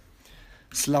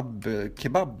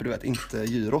slabb-kebab, du vet, inte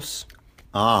gyros.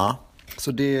 Ja.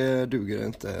 Så det duger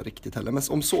inte riktigt heller. Men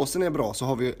om såsen är bra så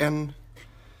har vi ju en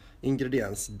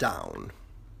ingrediens down.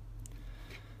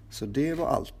 Så det var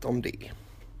allt om det.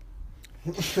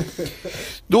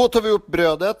 Då tar vi upp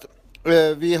brödet.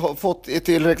 Vi har fått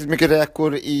tillräckligt mycket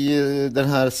räkor i den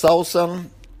här sausen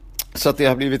så att det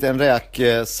har blivit en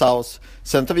räksaus.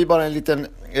 Sen tar vi bara en liten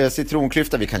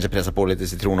citronklyfta. Vi kanske pressar på lite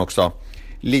citron också.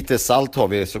 Lite salt har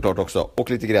vi såklart också. Och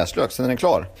lite gräslök. Sen är den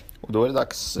klar. Och då är det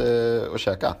dags att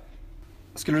käka.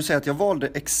 Skulle du säga att jag valde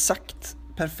exakt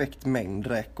perfekt mängd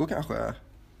räkor kanske?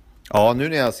 Ja, nu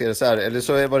när jag ser det så här. Eller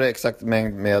så var det exakt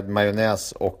mängd med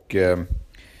majonnäs och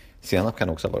senap kan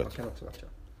också ha varit.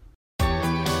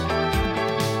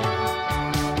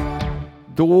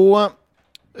 Då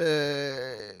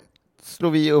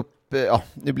slår vi upp,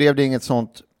 nu blev det inget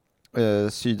sånt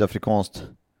sydafrikanskt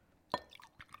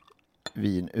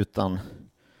vin utan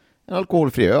en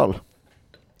alkoholfri öl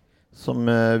som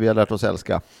vi har lärt oss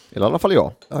älska. Eller i alla fall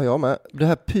jag. Ja, jag med. Det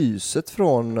här pyset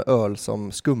från öl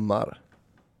som skummar,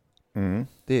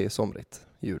 det är somrigt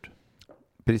ljud.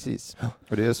 Precis.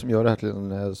 Och det är det som gör det här till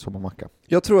en sommarmacka.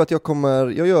 Jag tror att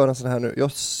jag gör en sån här nu.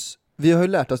 Vi har ju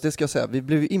lärt oss, det ska jag säga, vi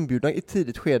blev inbjudna i ett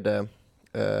tidigt skede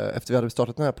efter vi hade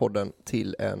startat den här podden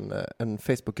till en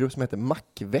Facebookgrupp som heter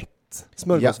Mackvett.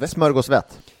 Smörgåsvett. Ja,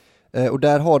 smörgåsvett. Och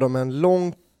där har de en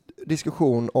lång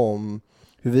diskussion om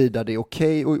huruvida det är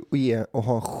okej att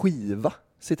ha en skiva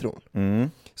citron.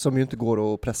 Som ju inte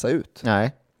går att pressa ut.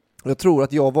 Nej. Jag tror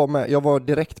att jag var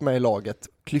direkt med i laget,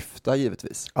 klyfta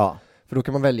givetvis. Ja. För då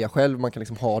kan man välja själv, man kan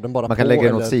liksom ha den bara på. Man kan lägga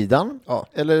den åt sidan, ja.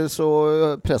 Eller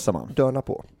så pressar man. Dörna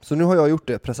på. Så nu har jag gjort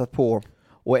det, pressat på.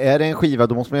 Och är det en skiva,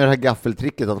 då måste man göra det här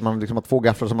gaffeltricket, att man liksom har 2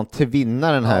 gafflar som man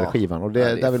tvinnar den här skivan. Och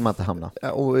där vill man inte hamna.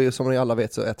 Ja, och som ni alla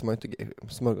vet så äter man inte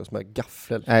smörgås med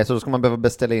gaffel. Nej, så då ska man behöva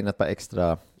beställa in ett par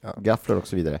extra gafflar och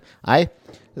så vidare. Nej,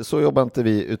 så jobbar inte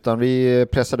vi, utan vi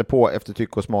pressade på efter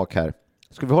tycke och smak här.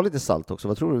 Ska vi ha lite salt också?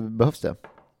 Vad tror du behövs det?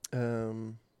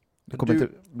 Det kommer inte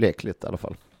bli äckligt i alla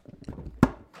fall.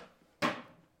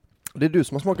 Det är du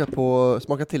som har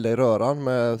smakat till dig röran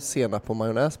med senap och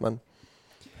majonnäs, men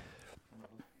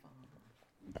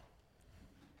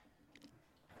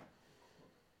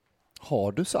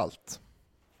har du salt?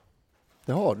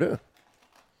 Det har du.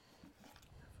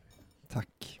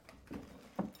 Tack.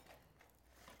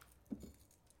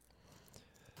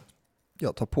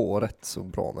 Jag tar på rätt så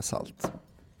bra med salt.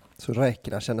 Så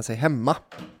räkorna känner sig hemma.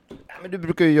 Ja, men du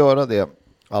brukar ju göra det,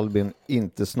 Albin.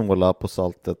 Inte snåla på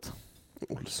saltet.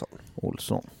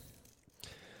 Olsson.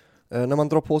 När man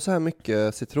drar på så här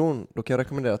mycket citron, då kan jag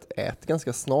rekommendera att ät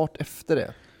ganska snart efter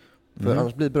det. För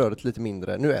annars blir brödet lite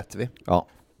mindre. Nu äter vi. Ja.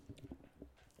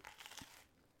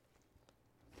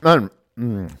 Men,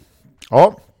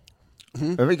 ja.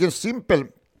 Men vilken simpel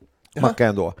macka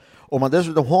ändå. Om man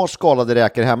dessutom har skalade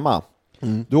räkor hemma,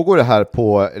 då går det här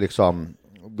på liksom,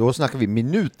 då snackar vi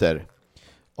minuter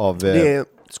av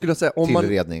skulle jag säga, om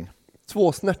tillredning.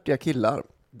 2 snärtiga killar,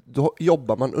 då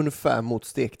jobbar man ungefär mot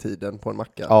stektiden på en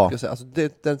macka. Ja. Alltså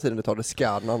den tiden det tar, det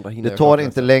ska den andra hinna. Det tar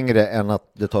inte längre än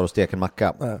att det tar att steka en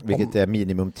macka, vilket är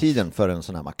minimumtiden för en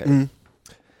sån här macka.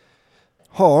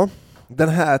 Ja, den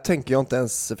här tänker jag inte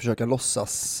ens försöka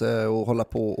låtsas och hålla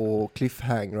på och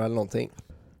cliffhanger eller någonting.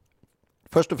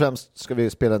 Först och främst ska vi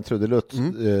spela en trudelutt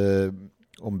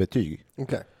om betyg.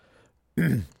 Okej.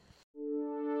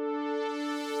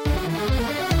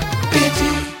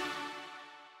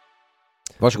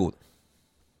 Varsågod.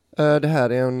 Det här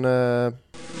är en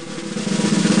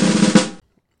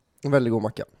väldigt god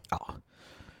macka.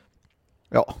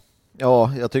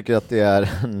 Ja, jag tycker att det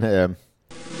är en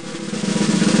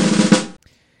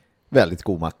väldigt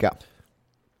god macka.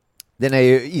 Den är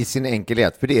ju i sin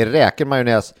enkelhet, för det är räkor,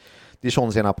 majonnäs,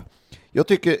 dijonsenap. Jag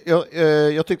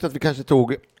tyckte att vi kanske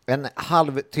tog en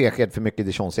halv tesked för mycket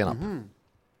dijonsenap.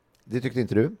 Det tyckte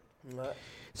inte du? Nej.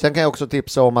 Sen kan jag också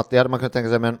tipsa om att det hade man kunnat tänka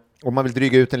sig, men om man vill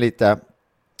dryga ut den lite,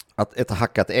 att ett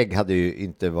hackat ägg hade ju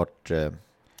inte varit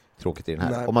tråkigt i den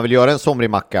här. Nej. Om man vill göra en somrig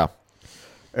macka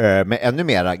med ännu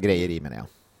mera grejer i, menar jag.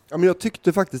 Ja, men jag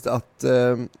tyckte faktiskt att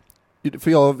för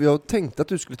jag tänkte att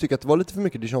du skulle tycka att det var lite för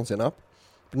mycket dijonsenap.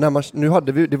 Nu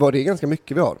hade vi, det var det ganska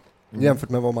mycket vi har jämfört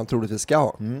med vad man troligtvis ska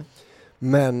ha.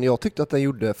 Men jag tyckte att den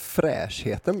gjorde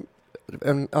fräschheten,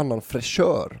 en annan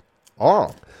fräschör.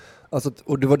 Alltså,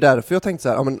 och det var därför jag tänkte så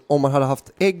här, ja, men om man hade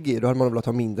haft ägg i, då hade man velat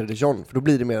ha mindre dijon, för då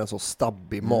blir det mer en så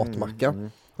stabbig matmacka.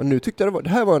 Och nu tyckte jag det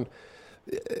här var en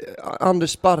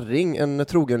Anders Sparring, en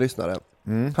trogen lyssnare.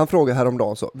 Han frågar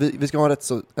häromdagen så. Vi ska ha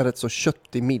en rätt så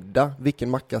köttig middag. Vilken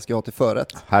macka ska jag ha till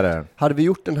förrätt? Här är den. Hade vi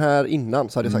gjort den här innan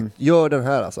så hade jag sagt, gör den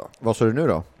här alltså. Vad sa du nu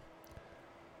då?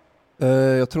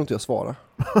 Jag tror inte jag svarar.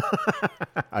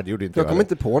 Ja, det gjorde inte jag kommer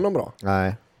inte på någon bra.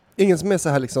 Nej. Ingen som är så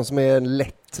här liksom, som är en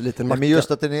lätt liten macka. Men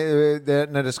just att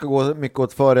när det ska gå mycket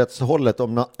åt förrättshållet,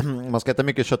 om man ska äta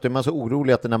mycket kött, är man så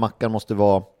orolig att den här mackan måste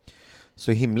vara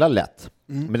så himla lätt.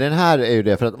 Men den här är ju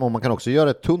det, för att man kan också göra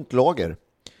ett tunt lager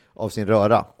av sin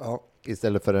röra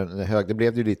istället för en hög. Det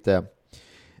blev ju lite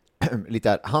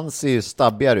här. Han ser ju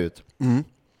stabbigare ut.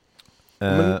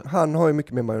 Men han har ju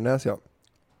mycket mer majonnäs, ja.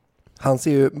 Han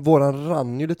ser ju, våran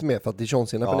rann ju lite mer för att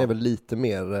dijonsenapen är väl lite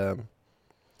mer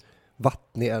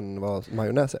vattnig än vad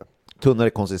majonnäs är. Tunnare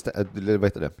konsistens, vad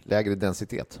heter det? Lägre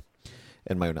densitet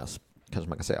än majonnäs, kanske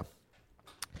man kan säga.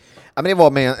 Ja, men det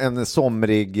var med en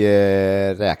somrig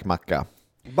räkmacka.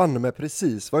 Banne med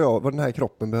precis vad den här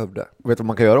kroppen behövde. Vet du vad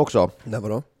man kan göra också? Nej,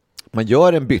 vadå? Man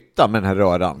gör en bytta med den här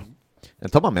röran. Den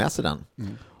tar man med sig den.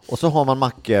 Och så har man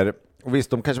mackor. Och visst,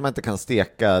 de kanske man inte kan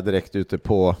steka direkt ute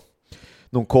på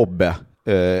någon kobbe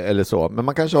eller så. Men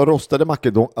man kanske har rostade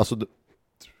mackor.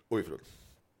 Oj, förlåt.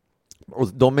 Och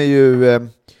de är ju...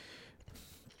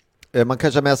 man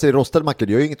kanske har med sig rostade mackor.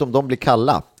 Det gör ju inget om de blir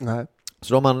kalla. Nej.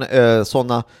 Så då har man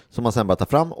sådana som man sen bara tar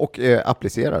fram och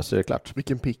applicerar, så är det klart.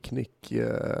 Vilken picknick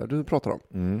du pratar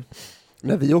om.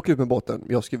 När vi åker ut med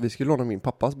båten, vi skulle låna min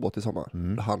pappas båt i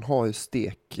sommar. Han har ju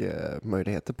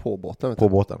stekmöjligheter på båten. På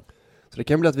båten. Så det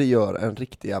kan bli att vi gör en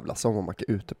riktig jävla sommarmacka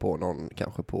ute på någon,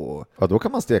 kanske på... Ja, då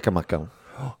kan man steka mackan.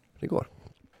 Ja, det går.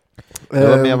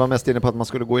 Jag var mest inne på att man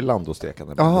skulle gå i land och steka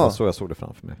den. Det var så jag såg det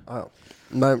framför mig. Ja.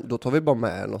 Men då tar vi bara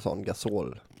med någon sån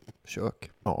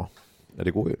gasolkök. Ja,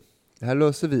 det går ju. Det här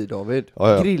löser vi, David.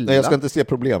 Ja. Grilla. Nej, jag ska inte se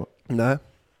problem. Nej.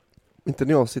 Inte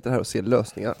när jag sitter här och ser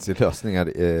lösningar. Se lösningar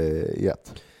i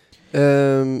ett.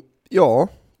 Ja.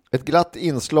 Ett glatt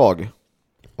inslag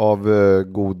av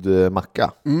god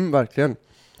macka. Verkligen.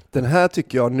 Den här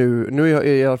tycker jag nu är jag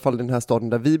i alla fall den här staden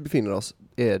där vi befinner oss,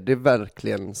 är det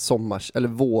verkligen sommars eller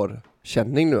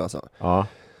vårkänning nu alltså. Ja.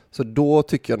 Så då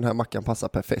tycker jag den här mackan passar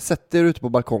perfekt. Sätt er ute på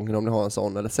balkongen om ni har en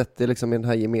sån, eller sätt er liksom i den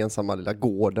här gemensamma lilla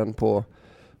gården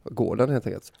helt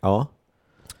enkelt. Ja.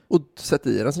 Och sätt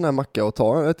i en sån här macka och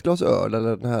ta ett glas öl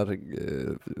eller den här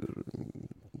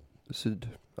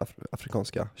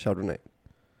sydafrikanska chardonnay.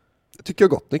 Det tycker jag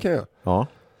gott, ni kan göra. Ja.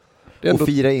 Ändå... Och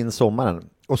fira in sommaren.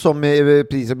 Och som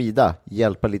precis som Ida,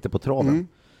 hjälpa lite på traven.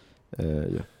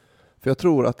 För jag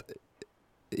tror att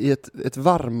i ett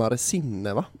varmare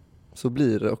sinne, va? Så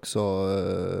blir det också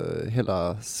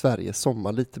hela Sveriges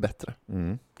sommar lite bättre.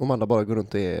 Om alla bara går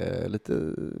runt och är lite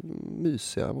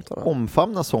mysiga mot varandra.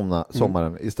 Omfamna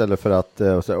sommaren istället för att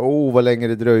säga, vad länge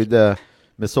det dröjde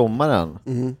med sommaren.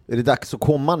 Är det dags att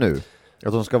komma nu?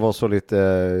 Att de ska vara så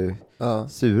lite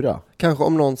sura. Kanske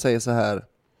om någon säger så här,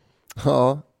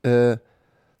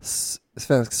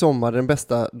 svensk sommar är den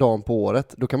bästa dagen på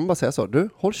året. Då kan man bara säga så, du,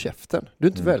 håll käften. Du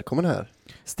är inte välkommen här.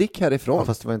 Stick härifrån. Ja,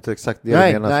 fast det var inte exakt det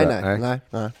jag menade.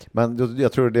 Nej. Men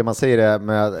jag tror det man säger är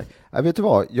med, vet du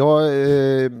vad, jag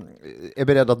är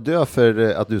beredd att dö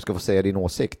för att du ska få säga din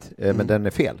åsikt, men den är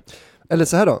fel. Eller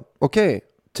så här då, okej,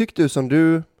 tyck du som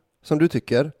du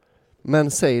tycker,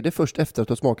 men säg det först efter att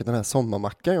du har smakat den här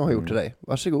sommarmackan jag har gjort till dig.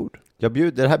 Varsågod. Det här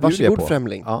bjuder jag på. Varsågod,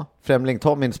 främling. Ja, främling,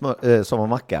 ta min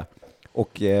sommarmacka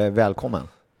och välkommen.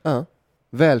 Ja.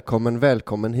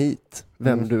 Välkommen hit,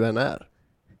 vem du än är.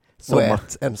 Och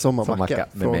ät en sommarmacka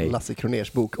från mig. Lasse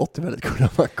Kroners bok 80 väldigt goda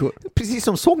mackor. Precis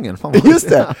som sången. Fan, just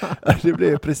det. Det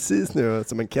blev precis nu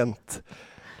som en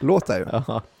Kent-låt där ju.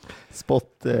 Jaha.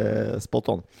 Spot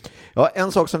on. Ja,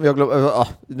 en sak som vi har glömt.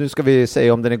 Nu ska vi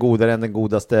säga om den är godare än den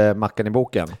godaste mackan i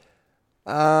boken.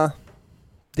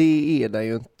 Det är den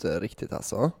ju inte riktigt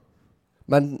alltså.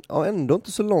 Men ändå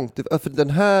inte så långt. För den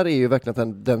här är ju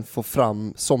verkligen att den får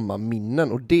fram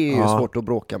sommarminnen. Och det är ju svårt att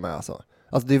bråka med alltså.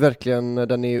 Alltså det är verkligen,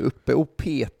 den är uppe och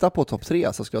peta på topp 3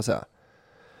 alltså, ska jag säga.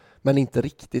 Men inte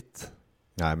riktigt.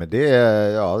 Nej, men det är,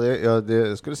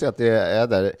 jag skulle säga att det är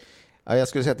där. Ja, jag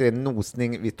skulle säga att det är en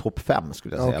nosning vid topp 5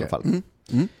 skulle jag säga i alla fall.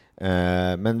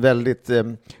 Men väldigt,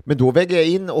 men då väger jag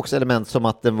in också element som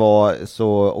att den var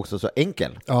också så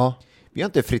enkel. Ja. Vi har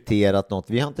inte friterat något,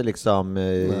 vi har inte liksom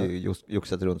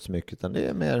joxat runt så mycket, utan det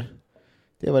är mer,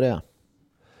 det var det.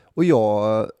 Och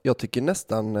jag tycker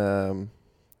nästan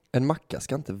en macka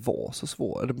ska inte vara så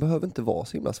svår. Det behöver inte vara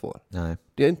så himla svår. Nej.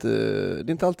 Det är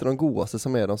inte alltid de godaste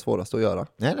som är de svåraste att göra.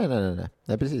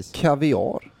 Nej, precis.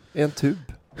 Kaviar är en tub.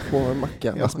 på en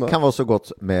macka med smör. Kan vara så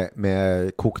gott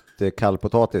med kokt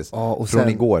kallpotatis och från sen,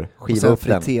 igår. Skiva och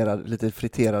sen upp den. lite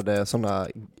friterade såna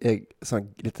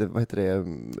lite, vad heter det?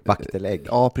 Vaktelägg.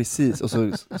 Ja, precis. Och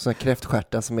så såna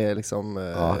kräftstjärtar som är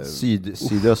liksom...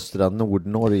 sydöstra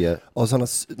Nordnorge. Och såna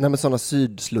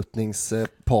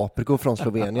sydsluttningspaprikor från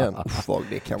Slovenien. Vad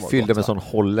det kan vara fyllda gott, med sån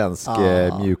holländsk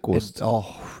mjukost.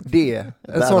 Det.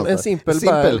 En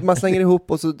simpel. Man slänger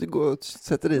ihop och så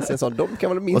sätter i sig en sån. De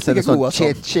kan väl minst lika goda. Och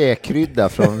sen krydda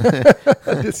från...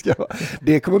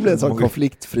 det kommer bli en sån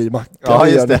konfliktfri macka. Ja,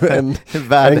 just det. En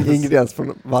ingrediens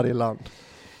från varje land.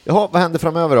 Jaha, vad händer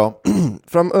framöver då?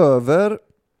 Framöver...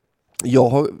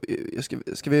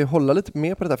 Ska vi hålla lite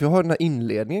mer på det här? För jag har den här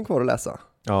inledningen kvar att läsa.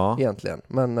 Ja. Egentligen.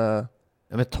 Men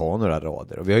ta några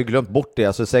rader. Och vi har ju glömt bort det.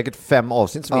 Alltså säkert 5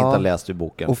 avsnitt som vi inte har läst ur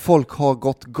boken. Och folk har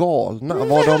gått galna.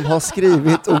 Vad de har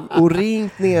skrivit och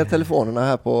ringt ner telefonerna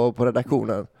här på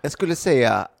redaktionen. Jag skulle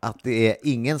säga att det är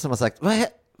ingen som har sagt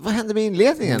vad händer med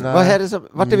inledningen?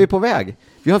 Vart är vi på väg?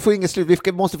 Vi får inget slut.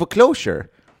 Vi måste få closure.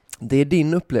 Det är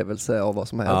din upplevelse av vad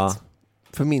som har hänt.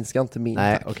 Förminska inte min.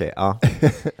 Nej, okej.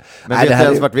 Men vet du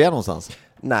ens vart vi är någonstans?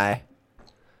 Nej.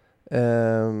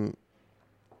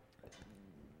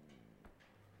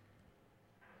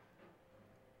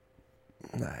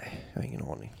 Nej, jag har ingen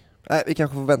aning. Nej, vi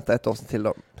kanske får vänta ett avsnitt till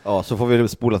då. Ja, så får vi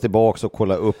spola tillbaka och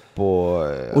kolla upp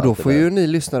och då får ju ni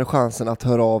lyssnare chansen att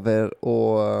höra av er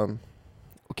och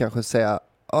kanske säga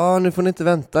nu får ni inte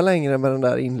vänta längre med den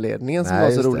där inledningen som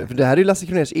var så rolig. För det här är ju Lasse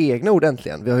Kronérs egna ord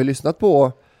äntligen. Vi har ju lyssnat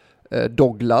på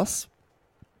Douglas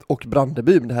och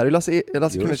Brandeby, men det här är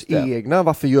Lasse Kronérs egna.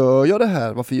 Varför gör jag det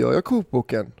här? Varför gör jag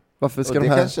kokboken? Varför ska och det de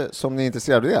här... kanske, som ni är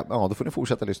intresserade av det, då får ni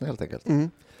fortsätta lyssna helt enkelt.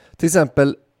 Till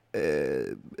exempel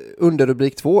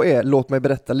underrubrik 2 är låt mig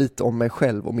berätta lite om mig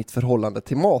själv och mitt förhållande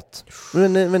till mat.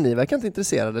 Men ni verkar inte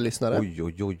intresserade, lyssnare.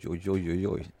 Oj.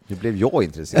 Nu blev jag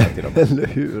intresserad till dem. Eller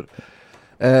hur?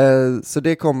 Så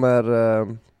det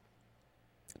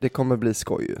kommer bli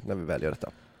skoj när vi väljer detta.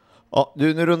 Ja,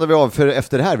 nu rundar vi av för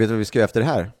efter det här. Vet du vad vi ska göra efter det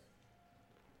här?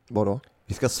 Vad då?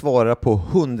 Vi ska svara på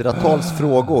hundratals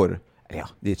frågor. Ja,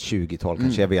 det är ett 20-tal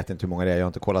kanske. Jag vet inte hur många det är, jag har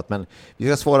inte kollat. Men vi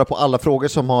ska svara på alla frågor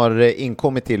som har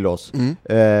inkommit till oss.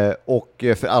 Och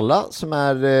för alla som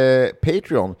är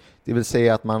Patreon, det vill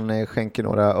säga att man skänker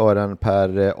några ören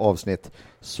per avsnitt,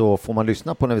 så får man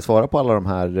lyssna på när vi svarar på alla de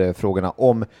här frågorna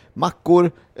om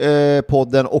mackor,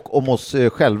 podden och om oss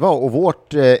själva och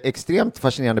vårt extremt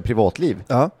fascinerande privatliv.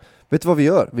 Ja, vet du vad vi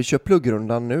gör? Vi kör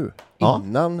pluggrundan nu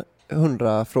innan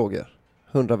 100 frågor.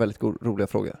 100 väldigt roliga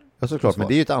frågor. Ja, såklart, men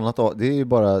det är ju ett annat, det är ju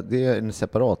bara, det är en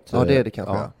separat. Ja, det är det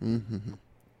kanske. Ja.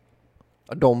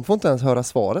 De får inte ens höra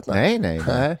svaret.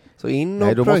 Nej. Så in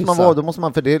och då måste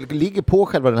man, för det ligger på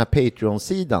själva den här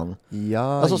Patreon-sidan.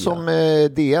 Alltså som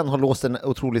DN har låst en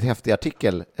otroligt häftig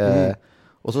artikel.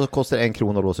 Och så kostar det 1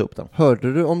 krona att låsa upp den.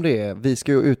 Hörde du om det? Vi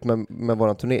ska ju ut med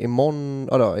våran turné imorgon,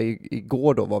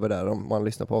 igår då var vi där, om man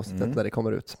lyssnar på avsnittet när det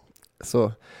kommer ut.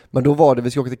 Så, men då var det,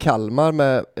 vi ska åka till Kalmar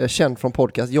med känd från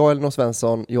podcast. Jag, Elinor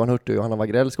Svensson, Johan Hurtig och Johanna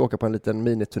Wagrell ska åka på en liten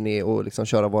miniturné och liksom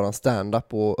köra våran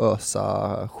stand-up och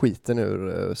ösa skiten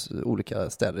ur olika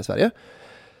städer i Sverige.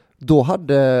 Då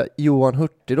hade Johan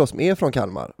Hurtig då, som är från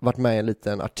Kalmar, varit med i en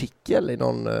liten artikel i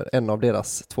en av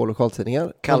deras 2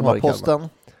 lokaltidningar. Kalmarposten?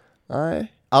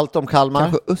 Nej. Allt om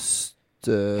Kalmar?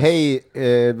 Kanske Hej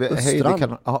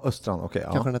Östrand. Östrand, okej.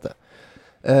 Kanske den hette.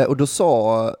 Och då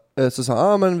sa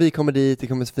men vi kommer dit, det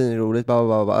kommer så finroligt,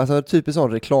 alltså typ en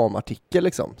sån reklamartikel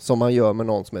liksom, som man gör med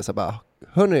någon som är så bara,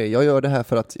 hörni, jag gör det här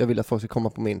för att jag vill att folk ska komma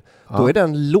på min. Då är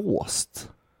den låst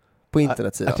på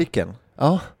internetsidan. Artikeln?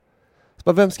 Ja. Så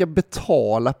bara, vem ska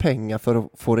betala pengar för att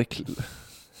få reklam?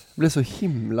 Jag blev så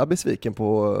himla besviken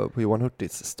på Johan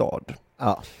Hurtigs stad.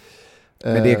 Ja.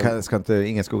 Men det ska inte,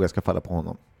 ingen skugga ska falla på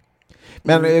honom.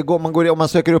 Men om man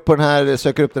söker upp den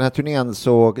här turnén,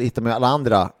 så hittar man alla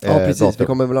andra precis. datum. Vi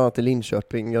kommer bland annat till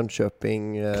Linköping,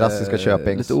 Jönköping, klassiska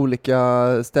Köpings, lite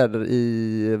olika städer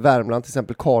i Värmland, till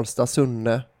exempel Karlstad,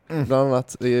 Sunne bland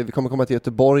annat. Vi kommer komma till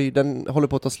Göteborg, den håller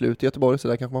på att ta slut i Göteborg, så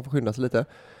där kanske man får skynda sig lite.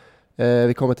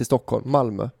 Vi kommer till Stockholm,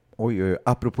 Malmö. Oj,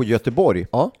 apropå Göteborg.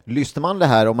 Lyssnar man det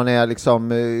här, om man är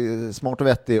liksom smart och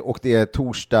vettig, och det är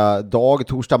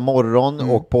torsdag morgon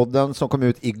och podden som kom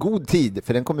ut i god tid,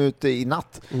 för den kom ut i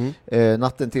natt,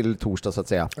 natten till torsdag så att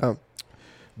säga.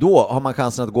 Då har man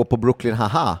chansen att gå på Brooklyn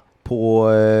Haha på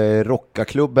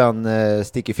rockaklubben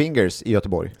Sticky Fingers i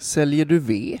Göteborg. Säljer du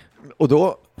ved? Och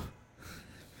då...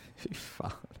 Fy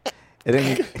fan. Är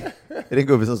det en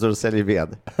gubbe som står och säljer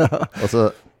ved? Och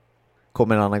så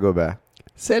kommer en annan gubbe.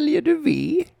 Säljer du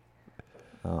ved?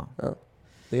 Ja.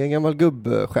 Det är en gammal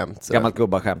gubbskämt. Gammalt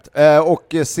gubbaskämt.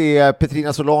 Och se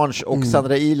Petrina Solange och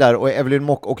Sandra Ilar och Evelyn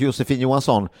Mock och Josefin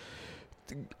Johansson.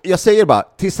 Jag säger bara,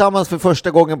 tillsammans för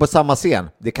första gången på samma scen.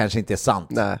 Det kanske inte är sant.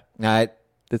 Nej.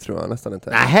 Det tror jag nästan inte.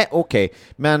 Nej, okej.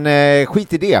 Men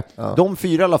skit i det. Ja. De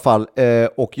 4 i alla fall,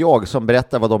 och jag som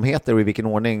berättar vad de heter och i vilken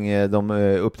ordning de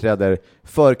uppträder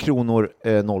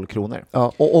för 0 kronor.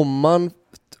 Ja, och om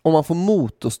man får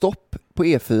motorstopp på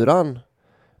E4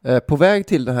 på väg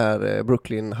till det här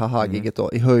Brooklyn haha-giget då,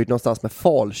 i höjd någonstans med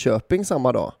Falköping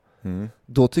samma dag.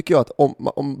 Då tycker jag att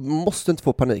man måste inte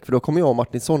få panik, för då kommer jag och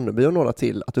Martin Sonneby och några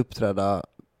till att uppträda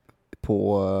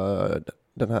på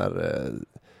den här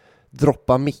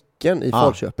droppa micken i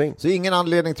Falköping. Så ingen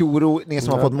anledning till oro, ni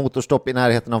som har fått motorstopp i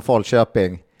närheten av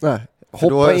Falköping. Nej.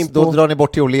 Då drar ni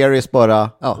bort till O'Learys bara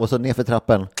och så ner för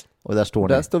trappen och där står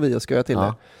ni. Där står vi och ska till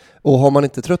det. Och har man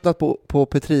inte tröttnat på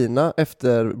Petrina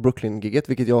efter Brooklyn-giget,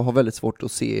 vilket jag har väldigt svårt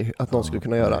att se att någon skulle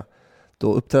kunna göra,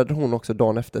 då uppträder hon också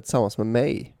dagen efter tillsammans med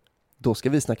mig. Då ska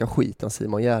vi snacka skit om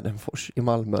Simon Gärdenfors i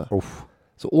Malmö.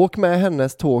 Så åk med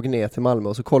hennes tåg ner till Malmö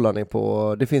och så kollar ni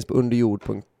på, det finns på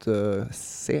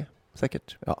underjord.se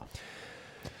säkert. Ja.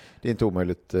 Det är inte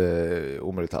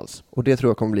omöjligt alls. Och det tror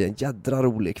jag kommer bli en jädra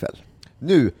rolig kväll.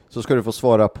 Nu så ska du få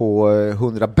svara på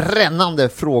 100 brännande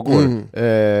frågor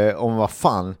om vad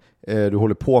fan du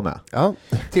håller på med. Ja.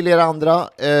 Till er andra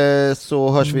så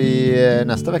hörs vi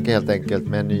nästa vecka helt enkelt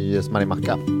med en ny smarrig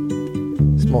macka.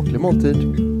 Smaklig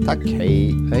måltid. Tack,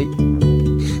 hej. Hej.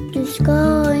 Du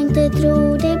ska inte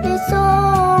tro det blir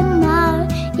sommar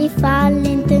ifall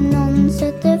inte någon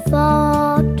sätter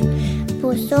fart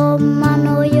på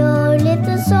sommaren och gör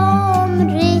lite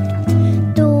somrigt.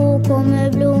 Då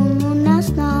kommer blommorna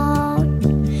snart.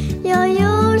 Jag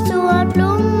gör så att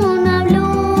blommorna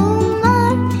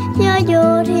blommar. Jag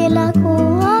gör hela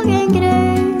kohagen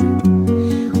grön.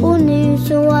 Och nu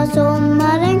så har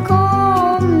sommaren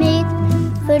kommit,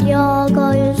 för jag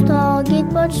har just tagit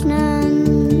bort snön.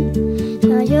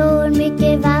 Jag gör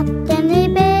mycket vatten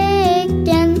i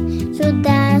bäcken, så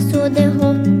där så det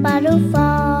hoppar och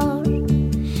far.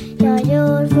 Jag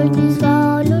gör fullt med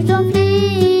svalor som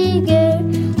flyger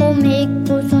och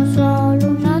mäckor som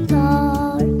svalorna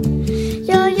tar.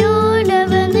 Jag gör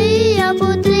löven nya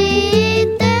på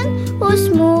träden och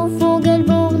små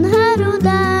fågelbon här och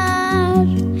där.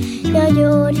 Jag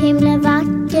gör himlen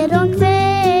vacker om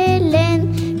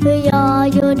kvällen, för jag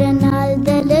gör den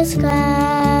alldeles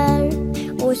skär.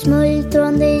 Och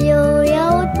smultron det gör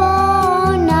jag åt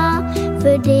barna,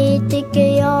 för det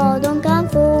tycker jag de kan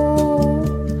få.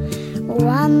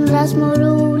 Och andra små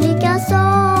roliga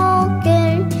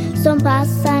saker som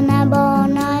passar när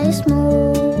barna är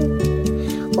små.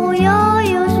 Och jag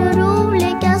gör så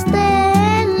roliga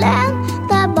ställen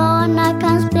där barna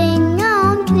kan springa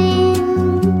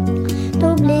omkring.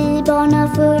 Då blir barna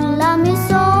fulla med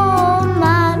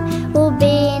sommar och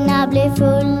benen blir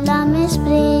fulla med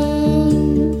spring.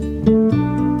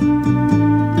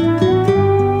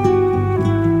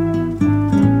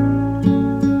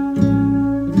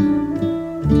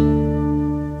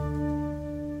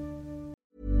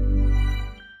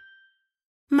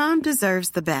 Mom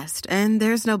deserves the best, and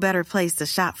there's no better place to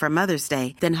shop for Mother's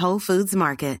Day than Whole Foods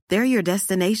Market. They're your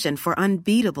destination for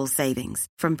unbeatable savings,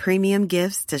 from premium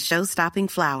gifts to show-stopping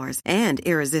flowers and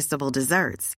irresistible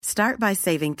desserts. Start by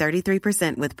saving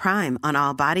 33% with Prime on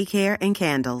all body care and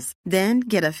candles. Then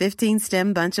get a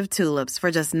 15-stem bunch of tulips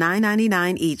for just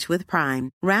 $9.99 each with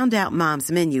Prime. Round out Mom's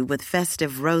menu with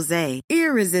festive rosé,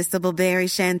 irresistible berry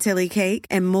chantilly cake,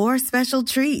 and more special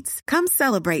treats. Come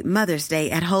celebrate Mother's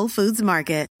Day at Whole Foods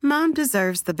Market. Mom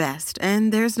deserves the best,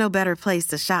 and there's no better place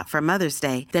to shop for Mother's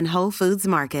Day than Whole Foods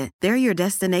Market. They're your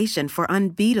destination for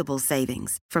unbeatable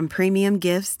savings, from premium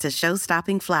gifts to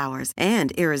show-stopping flowers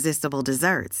and irresistible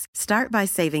desserts. Start by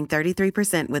saving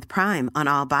 33% with Prime on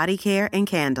all body care and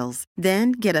candles.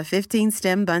 Then get a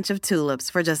 15-stem bunch of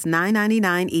tulips for just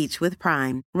 $9.99 each with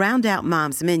Prime. Round out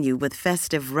Mom's menu with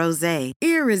festive rosé,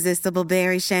 irresistible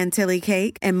berry chantilly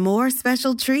cake, and more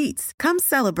special treats. Come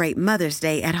celebrate Mother's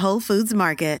Day at Whole Foods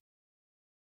Market.